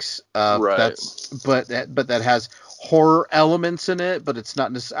Cinemax. Right. But that has horror elements in it, but it's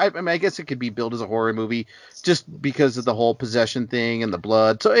not necessarily. I mean, I guess it could be billed as a horror movie just because of the whole possession thing and the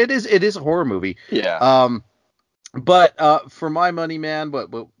blood. So it is a horror movie. Yeah. But for my money, man, but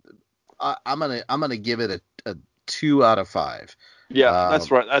I'm gonna give it a 2 out of 5. Yeah,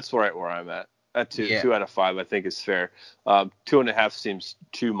 that's right. That's right where I'm at. At 2 Yeah. 2 out of 5, I think is fair. 2.5 seems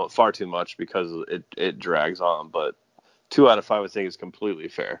far too much because it drags on, but 2 out of 5 I think is completely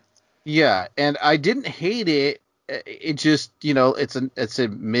fair. Yeah, and I didn't hate it. It just, it's a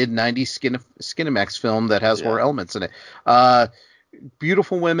mid-90s Skinemax film that has horror elements in it.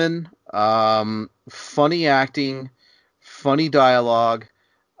 Beautiful women, funny acting, funny dialogue,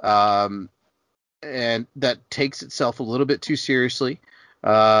 and that takes itself a little bit too seriously,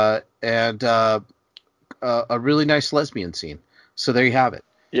 and a really nice lesbian scene. So there you have it.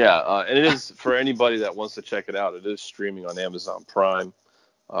 Yeah, and it is, for anybody that wants to check it out, it is streaming on Amazon Prime.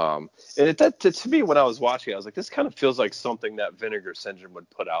 And to me, when I was watching it, I was like, this kind of feels like something that Vinegar Syndrome would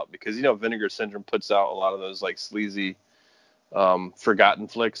put out, because Vinegar Syndrome puts out a lot of those like sleazy, forgotten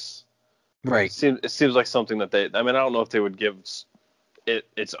flicks. Right. It seems like something that I don't know if they would give it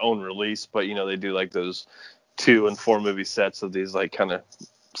its own release, but they do like those 2 and 4 movie sets of these like kind of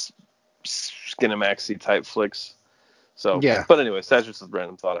Skinemaxy type flicks. So yeah. But anyways, that's just a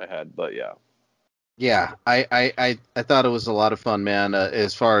random thought I had. But yeah. Yeah, I thought it was a lot of fun, man,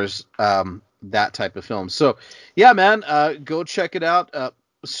 as far as that type of film. So, yeah, man, go check it out.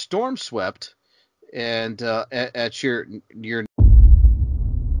 Storm Swept, and at your.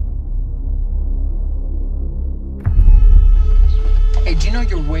 Hey, do you know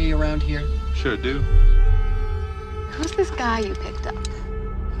your way around here? Sure do. Who's this guy you picked up?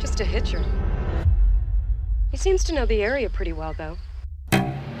 Just a hitcher. He seems to know the area pretty well, though.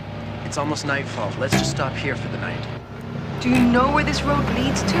 It's almost nightfall. Let's just stop here for the night. Do you know where this road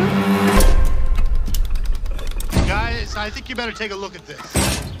leads to? Guys, I think you better take a look at this.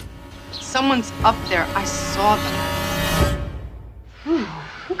 Someone's up there. I saw them.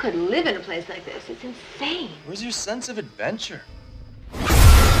 Who could live in a place like this? It's insane. Where's your sense of adventure?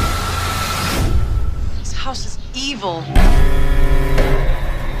 This house is evil.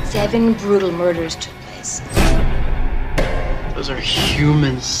 7 brutal murders took place. Those are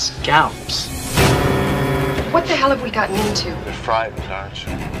human scalps. What the hell have we gotten into? They're frightened, aren't you?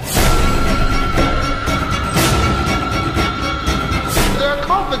 There are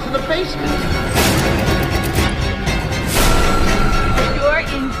coffins in the basement. You're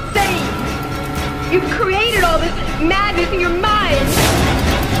insane. You've created all this madness in your mind.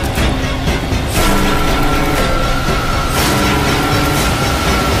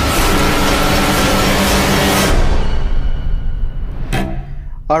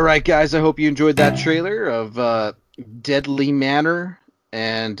 All right, guys, I hope you enjoyed that trailer of Deadly Manor.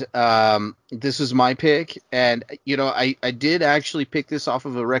 And this was my pick. And, you know, I did actually pick this off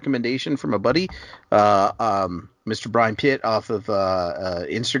of a recommendation from a buddy, Mr. Brian Pitt, off of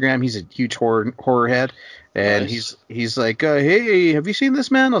Instagram. He's a huge horror head. And Nice. he's like, hey, have you seen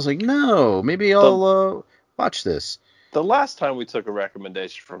this, man? I was like, no, maybe I'll watch this. The last time we took a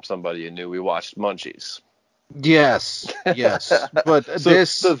recommendation from somebody you knew, we watched Munchies. Yes. But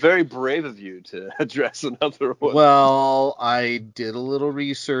So very brave of you to address another one. Well, I did a little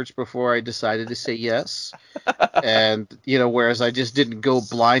research before I decided to say yes. And, you know, whereas I just didn't go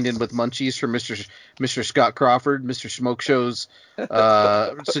blind in with Munchies from Mr. Scott Crawford, Mr. Smoke Show's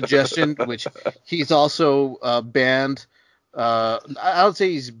suggestion, which he's also banned. I don't say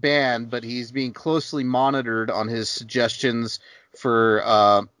he's banned, but he's being closely monitored on his suggestions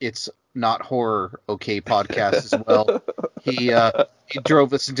for It's Not Horror Okay podcast as well. He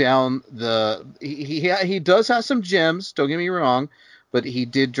drove us down he does have some gems, don't get me wrong, but he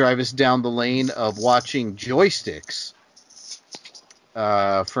did drive us down the lane of watching Joysticks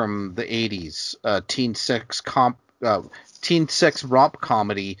from the 80s, teen sex romp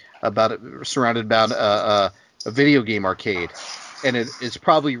comedy surrounded about a video game arcade. And it's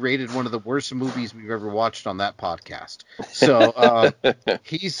probably rated one of the worst movies we've ever watched on that podcast. So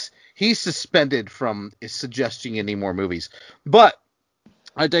he's suspended from suggesting any more movies. But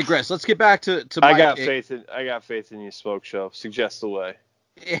I digress. Let's get back to my. I got faith in you, Smoke Show. Suggest a way.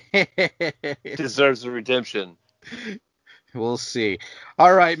 Deserves a redemption. We'll see.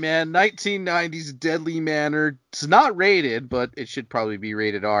 All right, man. 1990s Deadly Manor. It's not rated, but it should probably be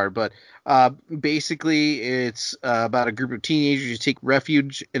rated R. But basically, it's about a group of teenagers who take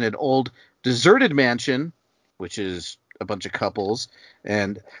refuge in an old deserted mansion, which is a bunch of couples,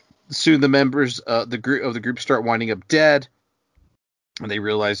 and soon the members of the group start winding up dead, and they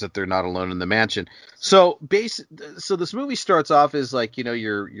realize that they're not alone in the mansion. So this movie starts off as like, you know,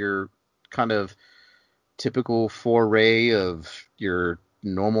 your kind of typical foray of your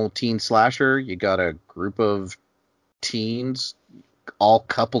normal teen slasher. You got a group of teens all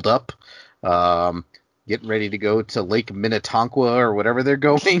coupled up, getting ready to go to Lake Minnetonka or whatever they're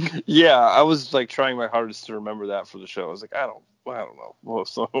going. Yeah, I was like trying my hardest to remember that for the show. I was like, I don't know. Well,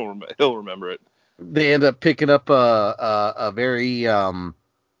 so he'll remember it. They end up picking up a very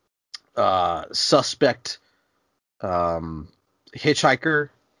suspect hitchhiker.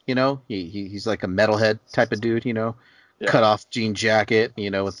 You know, he's like a metalhead type of dude, you know, cut off jean jacket,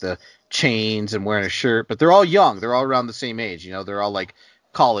 you know, with the chains and wearing a shirt. But they're all young. They're all around the same age. You know, they're all like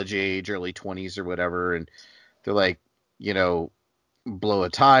college age, early 20s or whatever. And they're like, you know, blow a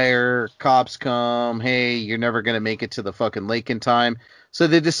tire, cops come, hey, you're never going to make it to the fucking lake in time. So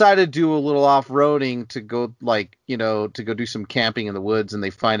they decided to do a little off-roading to go, like, you know, to go do some camping in the woods, and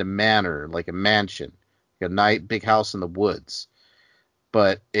they find a manor, like a mansion, like a big house in the woods.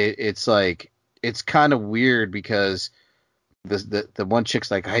 But it's like, it's kind of weird because the one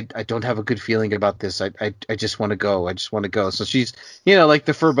chick's like, I don't have a good feeling about this. I just want to go. I just want to go. So she's, you know, like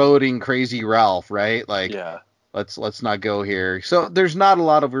the foreboding crazy Ralph, right? Like, yeah. Let's not go here. So there's not a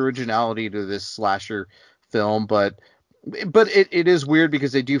lot of originality to this slasher film, but it is weird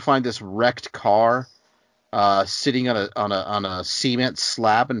because they do find this wrecked car sitting on a cement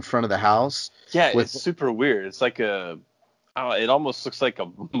slab in front of the house. Yeah, it's super weird. It's like it almost looks like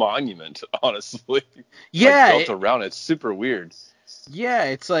a monument, honestly. Yeah, like built around it. It's super weird. Yeah,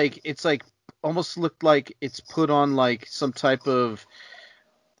 it's like almost looked like it's put on like some type of.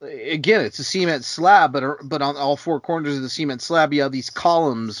 Again, it's a cement slab, but on all four corners of the cement slab, you have these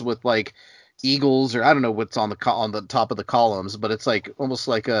columns with like eagles, or I don't know what's on the top of the columns, but it's like almost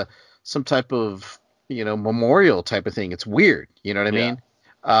like some type of, you know, memorial type of thing. It's weird, you know what I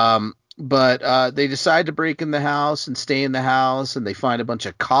mean? But they decide to break in the house and stay in the house, and they find a bunch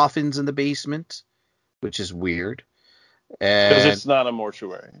of coffins in the basement, which is weird. Because it's not a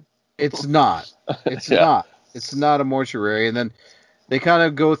mortuary. It's not. It's not. It's not a mortuary. And then they kind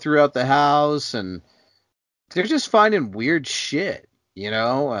of go throughout the house, and they're just finding weird shit.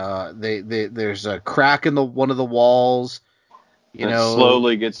 There's a crack in one of the walls. It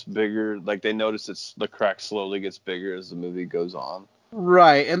slowly gets bigger. Like they notice the crack slowly gets bigger as the movie goes on.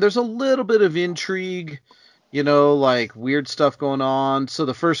 Right, and there's a little bit of intrigue, like weird stuff going on. So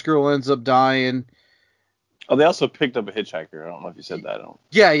the first girl ends up dying. Oh, they also picked up a hitchhiker. I don't know if you said that.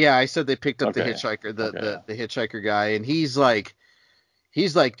 Yeah, I said they picked up the Okay. hitchhiker, the hitchhiker guy, and he's like,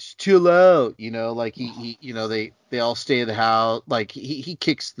 chill out, like he they all stay in the house, like he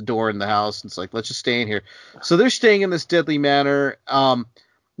kicks the door in the house and it's like, let's just stay in here. So they're staying in this deadly manor.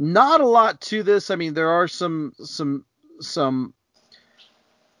 Not a lot to this. I mean, there are some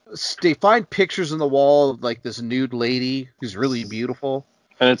they find pictures on the wall of like this nude lady who's really beautiful.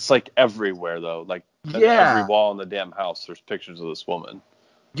 And it's like everywhere though, like every wall in the damn house there's pictures of this woman.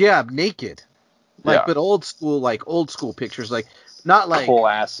 Yeah, naked. But old school pictures, like not like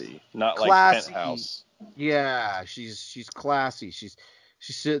classy, not classy, like penthouse. Yeah, she's classy. She's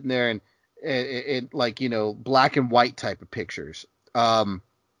sitting there and like, black and white type of pictures. But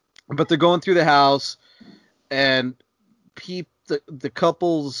they're going through the house and the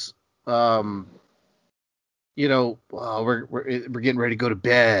couples, we're getting ready to go to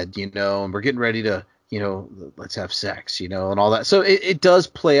bed, and we're getting ready to, let's have sex, and all that. So it does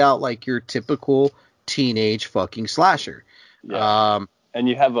play out like your typical teenage fucking slasher. Yeah. And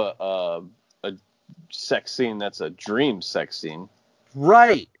you have a sex scene that's a dream sex scene.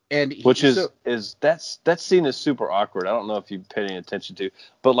 Right. And that scene is super awkward. I don't know if you paid any attention to,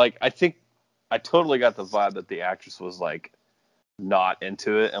 but like I think I totally got the vibe that the actress was like not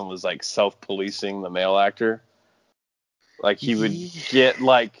into it and was like self-policing the male actor. Like he would get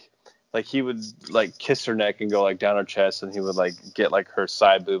like he would like kiss her neck and go like down her chest, and he would like get like her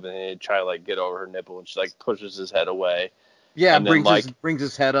side boob and he'd try to like get over her nipple, and she like pushes his head away. Yeah, brings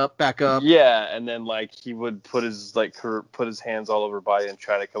his head back up. Yeah, and then like he would put his hands all over her body and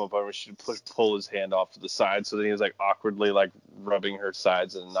try to come up over her. She'd pull his hand off to the side, so then he was like awkwardly like rubbing her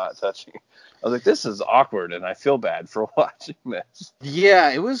sides and not touching. I was like, this is awkward, and I feel bad for watching this. Yeah,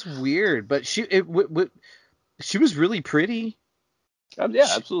 it was weird, but she was really pretty. Yeah,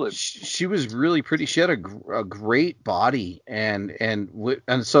 absolutely. She was really pretty. She had a great body, and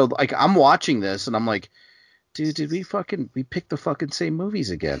so like I'm watching this and I'm like, dude, did we pick the fucking same movies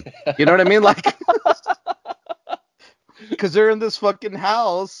again? You know what I mean? Like, because they're in this fucking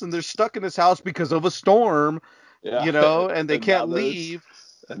house and they're stuck in this house because of a storm, and they can't leave.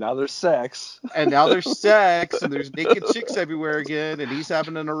 And now there's sex. And there's naked chicks everywhere again, and he's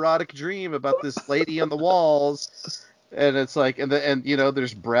having an erotic dream about this lady on the walls. And it's like, and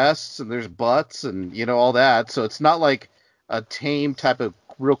there's breasts and there's butts and, all that. So it's not like a tame type of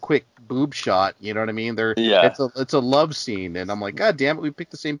real quick boob shot. You know what I mean? It's a love scene. And I'm like, God damn it, we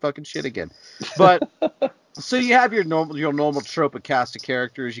picked the same fucking shit again. But so you have your normal trope of cast of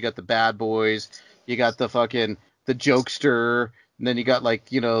characters. You got the bad boys. You got the jokester. And then you got like,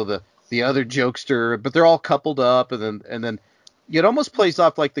 the other jokester. But they're all coupled up. And then it almost plays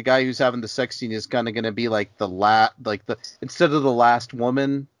off like the guy who's having the sex scene is kind of going to be like instead of the last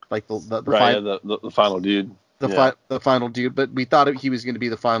woman, like the final dude. The final dude, but we thought he was going to be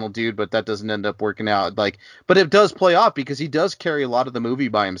the final dude, but that doesn't end up working out. But it does play off because he does carry a lot of the movie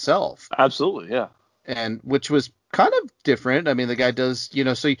by himself. Absolutely, yeah. And which was kind of different. I mean, the guy does,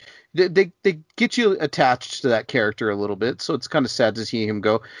 so they get you attached to that character a little bit. So it's kind of sad to see him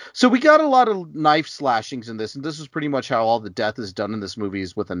go. So we got a lot of knife slashings in this, and this is pretty much how all the death is done in this movie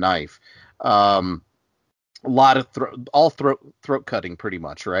is with a knife. A lot of throat cutting, pretty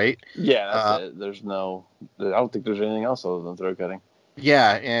much, right? Yeah, that's it. I don't think there's anything else other than throat cutting.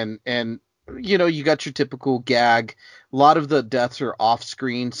 Yeah, and you got your typical gag. A lot of the deaths are off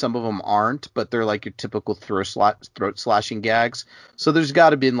screen. Some of them aren't, but they're like your typical throat slashing gags. So there's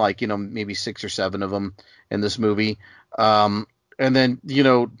got to be like, maybe 6 or 7 of them in this movie. And then,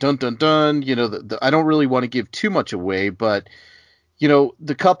 dun dun dun, I don't really want to give too much away, but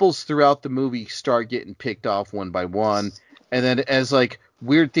the couples throughout the movie start getting picked off one by one. And then as like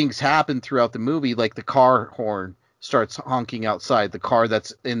weird things happen throughout the movie, like the car horn starts honking outside, the car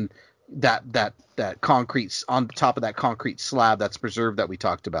that's in that concrete, on top of that concrete slab that's preserved that we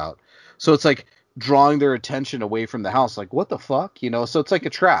talked about. So it's like drawing their attention away from the house. Like, what the fuck? So it's like a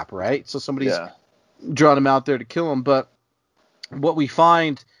trap, right? So somebody's drawn them out there to kill them. But what we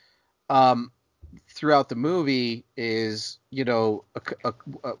find, throughout the movie is, a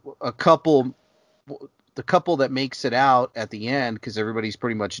couple, the couple that makes it out at the end, because everybody's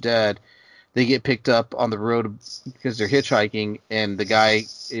pretty much dead, they get picked up on the road because they're hitchhiking, and the guy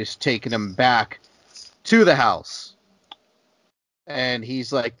is taking them back to the house. and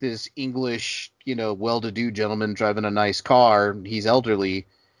he's like this English, well-to-do gentleman driving a nice car. He's elderly,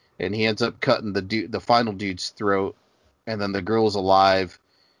 and he ends up cutting the final dude's throat, and then the girl's alive,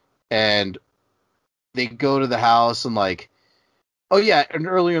 and they go to the house and like, oh yeah, and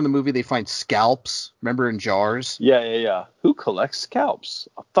earlier in the movie they find scalps, remember, in jars. Yeah. Who collects scalps?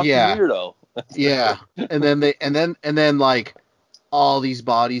 A fucking weirdo. Yeah, and then like all these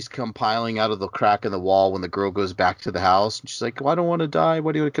bodies come piling out of the crack in the wall when the girl goes back to the house, and she's like, "Well, I don't want to die.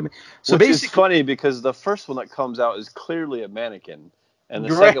 Why do you want to come in?" So Which is basically, funny because the first one that comes out is clearly a mannequin, and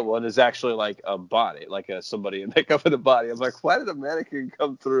the right. second one is actually like a body, like somebody in makeup in a body. I'm like, why did a mannequin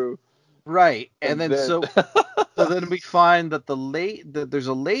come through? Right, and then so then we find that that there's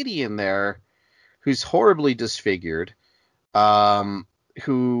a lady in there who's horribly disfigured,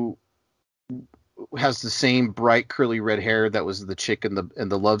 who has the same bright curly red hair that was the chick in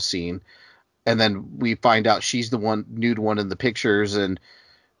the love scene, and then we find out she's the nude one in the pictures, and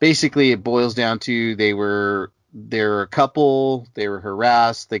basically it boils down to they're a couple, they were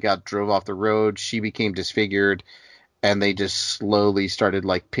harassed, they got drove off the road, she became disfigured, and they just slowly started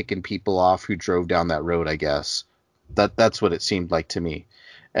like picking people off who drove down that road, I guess. That's what it seemed like to me.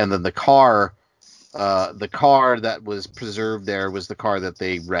 And then the car that was preserved there was the car that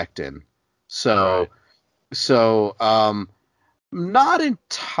they wrecked in. So, not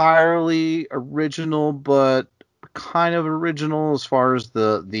entirely original, but kind of original as far as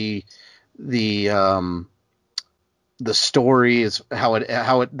the story is, how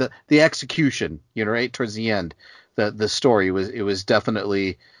it the execution, right towards the end, the story was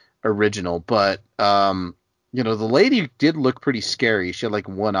definitely original, but the lady did look pretty scary. She had like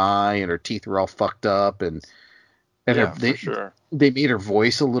one eye and her teeth were all fucked up, and for sure. They made her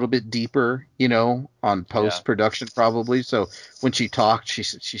voice a little bit deeper, on post-production probably. So when she talked, she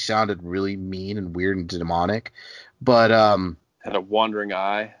sounded really mean and weird and demonic. But had a wandering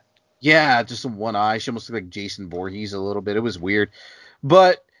eye. Yeah, just one eye. She almost looked like Jason Voorhees a little bit. It was weird.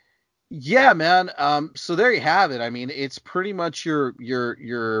 But yeah, man. So there you have it. I mean, it's pretty much your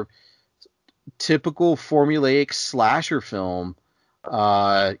typical formulaic slasher film.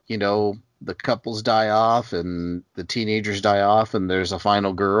 The couples die off and the teenagers die off, and there's a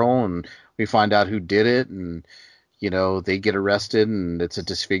final girl, and we find out who did it, and they get arrested, and it's a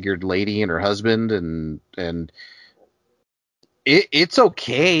disfigured lady and her husband, and it's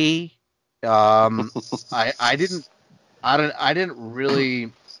okay. I didn't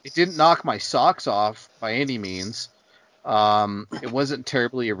really, it didn't knock my socks off by any means. It wasn't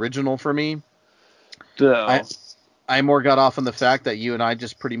terribly original for me. No. I more got off on the fact that you and I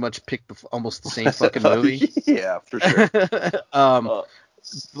just pretty much picked almost the same fucking movie. Yeah, for sure.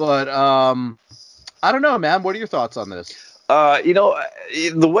 But I don't know, man. What are your thoughts on this?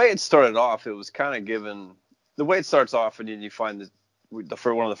 The way it started off, it was kind of given. The way it starts off, and then you find one of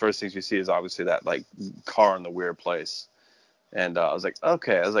the first things you see is obviously that like car in the weird place, and I was like,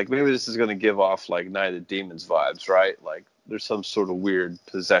 okay, maybe this is gonna give off like Night of the Demons vibes, right? Like there's some sort of weird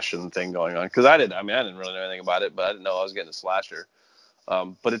possession thing going on, because I didn't really know anything about it, but I didn't know I was getting a slasher.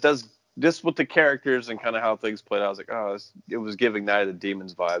 But it does, just with the characters and kind of how things played out, I was like, oh, it was giving Night of the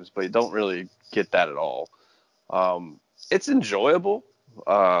Demons vibes, but you don't really get that at all. It's enjoyable.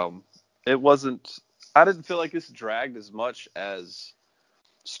 It wasn't. I didn't feel like this dragged as much as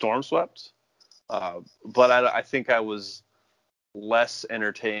Storm Swept, but I think I was less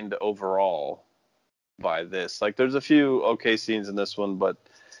entertained overall by this. Like, there's a few okay scenes in this one, but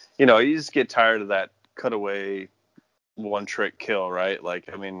you just get tired of that cutaway one trick kill, right? Like,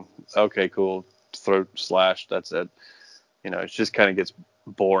 I mean, okay, cool, throat slash, that's it. It just kind of gets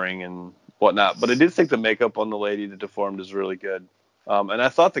boring and whatnot. But I did think the makeup on the lady, the deformed, is really good. And I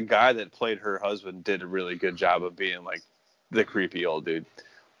thought the guy that played her husband did a really good job of being like the creepy old dude.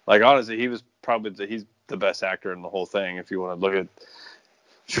 Like, honestly, he was he's the best actor in the whole thing. If you want to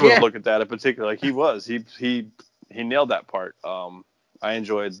look at that in particular, like he nailed that part. I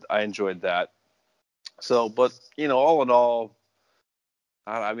enjoyed that. So, but all in all,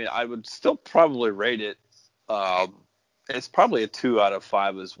 I mean, I would still probably rate it. It's probably a 2 out of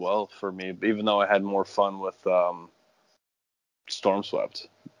 5 as well for me, even though I had more fun with Storm Swept.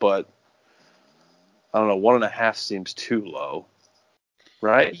 But I don't know, 1.5 seems too low,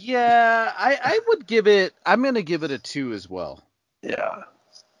 right? Yeah, I would give it. I'm gonna give it a 2 as well. Yeah,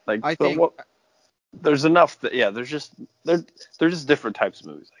 like I think there's enough that they're just different types of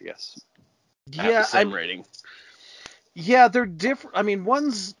movies, I guess. Yeah, same rating. Yeah, they're different. I mean,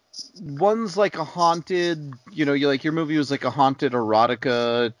 one's like a haunted, your movie was like a haunted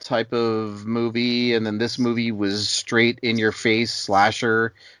erotica type of movie, and then this movie was straight in your face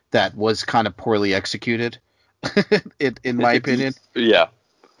slasher that was kind of poorly executed. in my opinion. Yeah.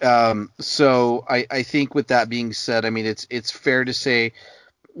 So I think with that being said, I mean it's fair to say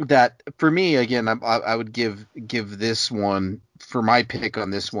that for me again, I would give this one, for my pick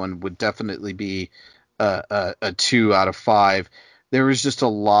on this one would definitely be a 2 out of 5. There was just a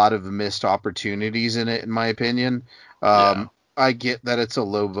lot of missed opportunities in it, in my opinion. I get that it's a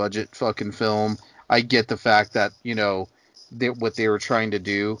low budget fucking film. I get the fact that what they were trying to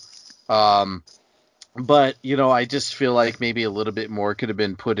do. But I just feel like maybe a little bit more could have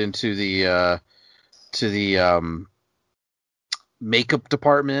been put into the makeup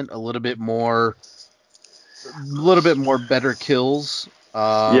department, a little bit more better kills.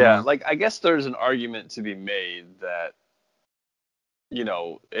 Like I guess there's an argument to be made that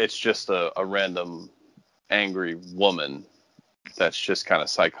it's just a random angry woman that's just kind of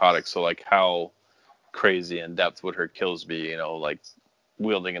psychotic. So like how crazy in depth would her kills be? Like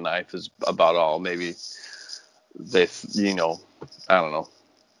wielding a knife is about all. Maybe they, I don't know.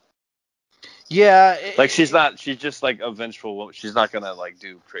 Yeah. Like she's just like a vengeful woman. She's not going to like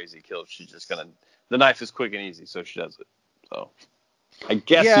do crazy kills. She's just going to, the knife is quick and easy. So she does it. So I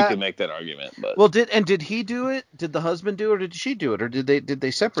guess you could make that argument, but. Well, did he do it? Did the husband do it, or did she do it, or did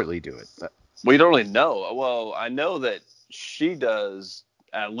they separately do it? We don't really know. Well, I know that she does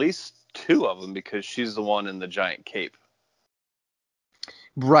at least 2 of them because she's the one in the giant cape.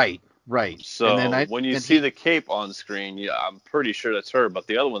 Right. So and then when you see the cape on screen, I'm pretty sure that's her. But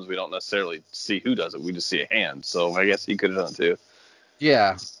the other ones we don't necessarily see who does it. We just see a hand. So I guess he could have done it too.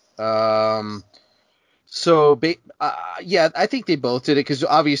 Yeah. So, I think they both did it because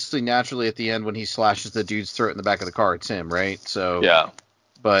obviously, naturally, at the end when he slashes the dude's throat in the back of the car, it's him, right? So yeah.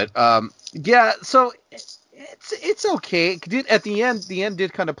 But so it's okay. At the end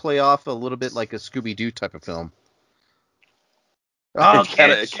did kind of play off a little bit like a Scooby-Doo type of film. It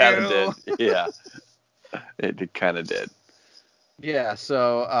kind of did. Yeah. It kind of did. Yeah.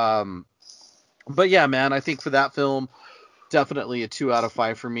 So, but yeah, man, I think for that film, definitely a 2 out of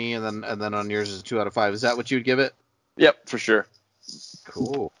 5 for me, and then on yours is a 2 out of 5. Is that what you'd give it? Yep, for sure.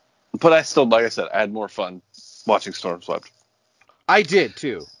 Cool. But I still, like I said, I had more fun watching Storm Swept. I did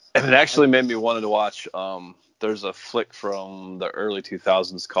too. And it actually made me want to watch. There's a flick from the early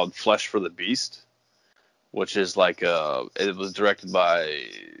 2000s called Flesh for the Beast, which is like it was directed by,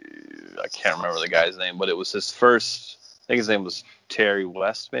 I can't remember the guy's name, but it was his first. I think his name was Terry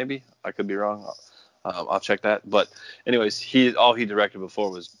West, maybe. I could be wrong. I'll check that. But anyways, all he directed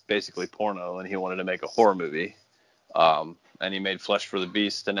before was basically porno, and he wanted to make a horror movie. And he made Flesh for the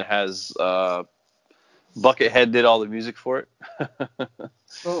Beast, and it has Buckethead did all the music for it.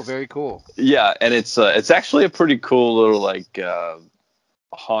 Oh, very cool. Yeah, and it's actually a pretty cool little like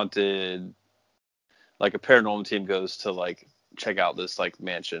haunted, like a paranormal team goes to like check out this like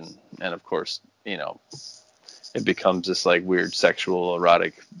mansion, and of course it becomes this like weird sexual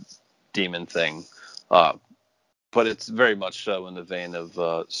erotic demon thing. But it's very much so in the vein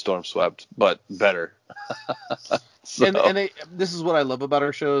of Storm Swept, but better. So. And this is what I love about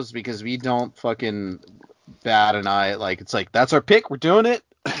our shows, because we don't fucking bat an eye. Like, it's like, that's our pick. We're doing it.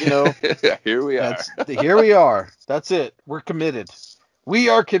 Here we are. Here we are. That's it. We're committed. We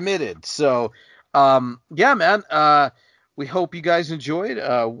are committed. So, yeah, man. We hope you guys enjoyed.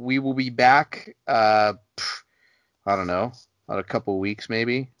 We will be back. I don't know, in a couple of weeks,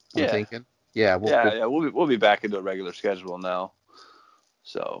 maybe. I'm thinking. Yeah. We'll be back into a regular schedule now.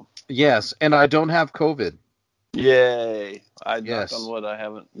 So. Yes, and I don't have COVID. Yay! Knock on wood, I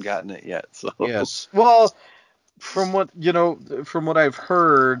haven't gotten it yet. So. Yes. Well, from what I've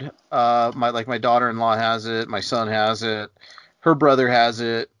heard, my daughter-in-law has it, my son has it, her brother has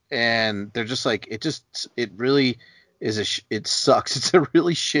it, and they're just like, it really is it sucks. It's a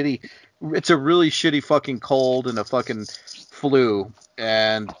really shitty fucking cold and a fucking flu,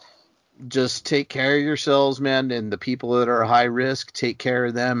 and just take care of yourselves, man, and the people that are high risk, take care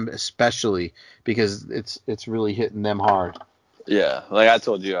of them especially, because it's really hitting them hard. Yeah, like I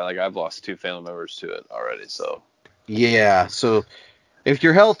told you, I've lost 2 family members to it already, so. Yeah, so if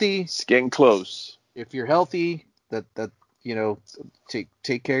you're healthy, it's getting close. If you're healthy, that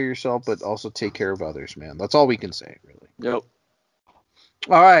take care of yourself, but also take care of others, man. That's all we can say, really. Yep.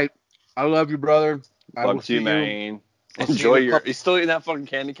 All right, I love you, brother. Love you, man. Enjoy your. You still eating that fucking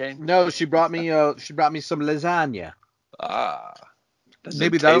candy cane? No, she brought me some lasagna. Does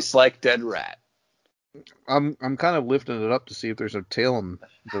it taste like dead rat? I'm kind of lifting it up to see if there's a tail in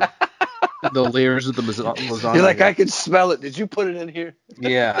the layers of the lasagna. You're like, I can smell it. Did you put it in here?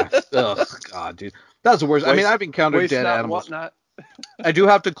 Yeah. Oh God, dude, that's the worst. I mean, I've encountered dead animals. Whatnot. I do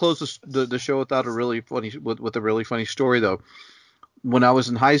have to close the show with a really funny story though. When I was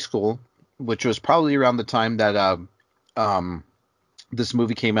in high school, which was probably around the time that this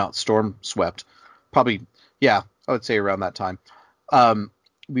movie came out, Storm Swept. Probably, yeah, I would say around that time.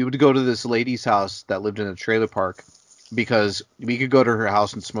 We would go to this lady's house that lived in a trailer park because we could go to her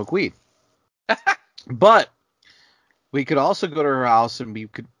house and smoke weed. But we could also go to her house and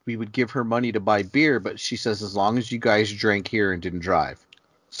we would give her money to buy beer, but she says as long as you guys drank here and didn't drive.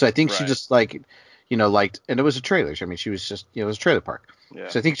 So I think she just liked, and it was a trailer. I mean, she was just, it was a trailer park. Yeah.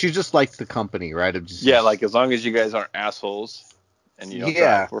 So I think she just liked the company, right? Of just, like as long as you guys aren't assholes and you don't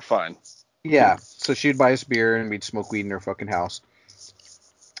drive, we're fine. Yeah. So she'd buy us beer and we'd smoke weed in her fucking house.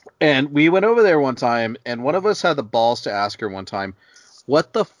 And we went over there one time, and one of us had the balls to ask her one time,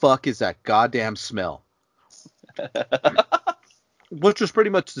 what the fuck is that goddamn smell? Which was pretty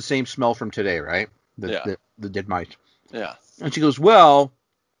much the same smell from today, right? The dead mice. Yeah. And she goes, well,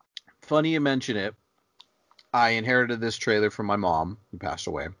 funny you mention it. I inherited this trailer from my mom, who passed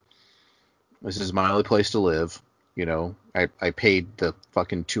away. This is my only place to live. I paid the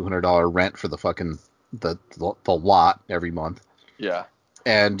fucking $200 rent for the fucking the lot every month. Yeah.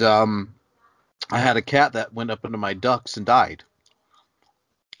 And I had a cat that went up into my ducts and died.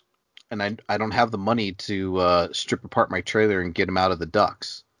 And I don't have the money to strip apart my trailer and get him out of the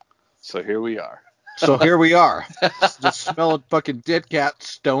ducts. So here we are. Just smelling fucking dead cat,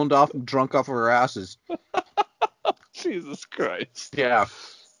 stoned off and drunk off of our asses. Jesus Christ. Yeah.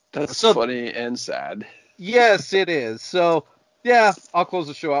 That's funny and sad. Yes, it is. So, yeah, I'll close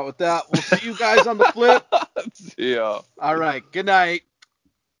the show out with that. We'll see you guys on the flip. See ya. All right. Good night.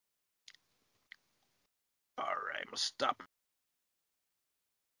 All right. I'm going to stop.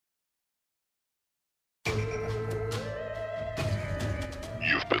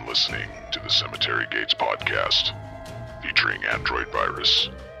 You've been listening to the Cemetery Gates podcast, featuring Android Virus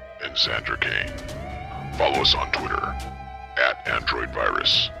and Xander Kane. Follow us on Twitter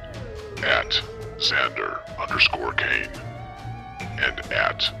 @AndroidVirus, @Xander_Kane, and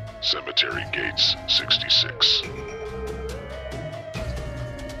 @CemeteryGates66.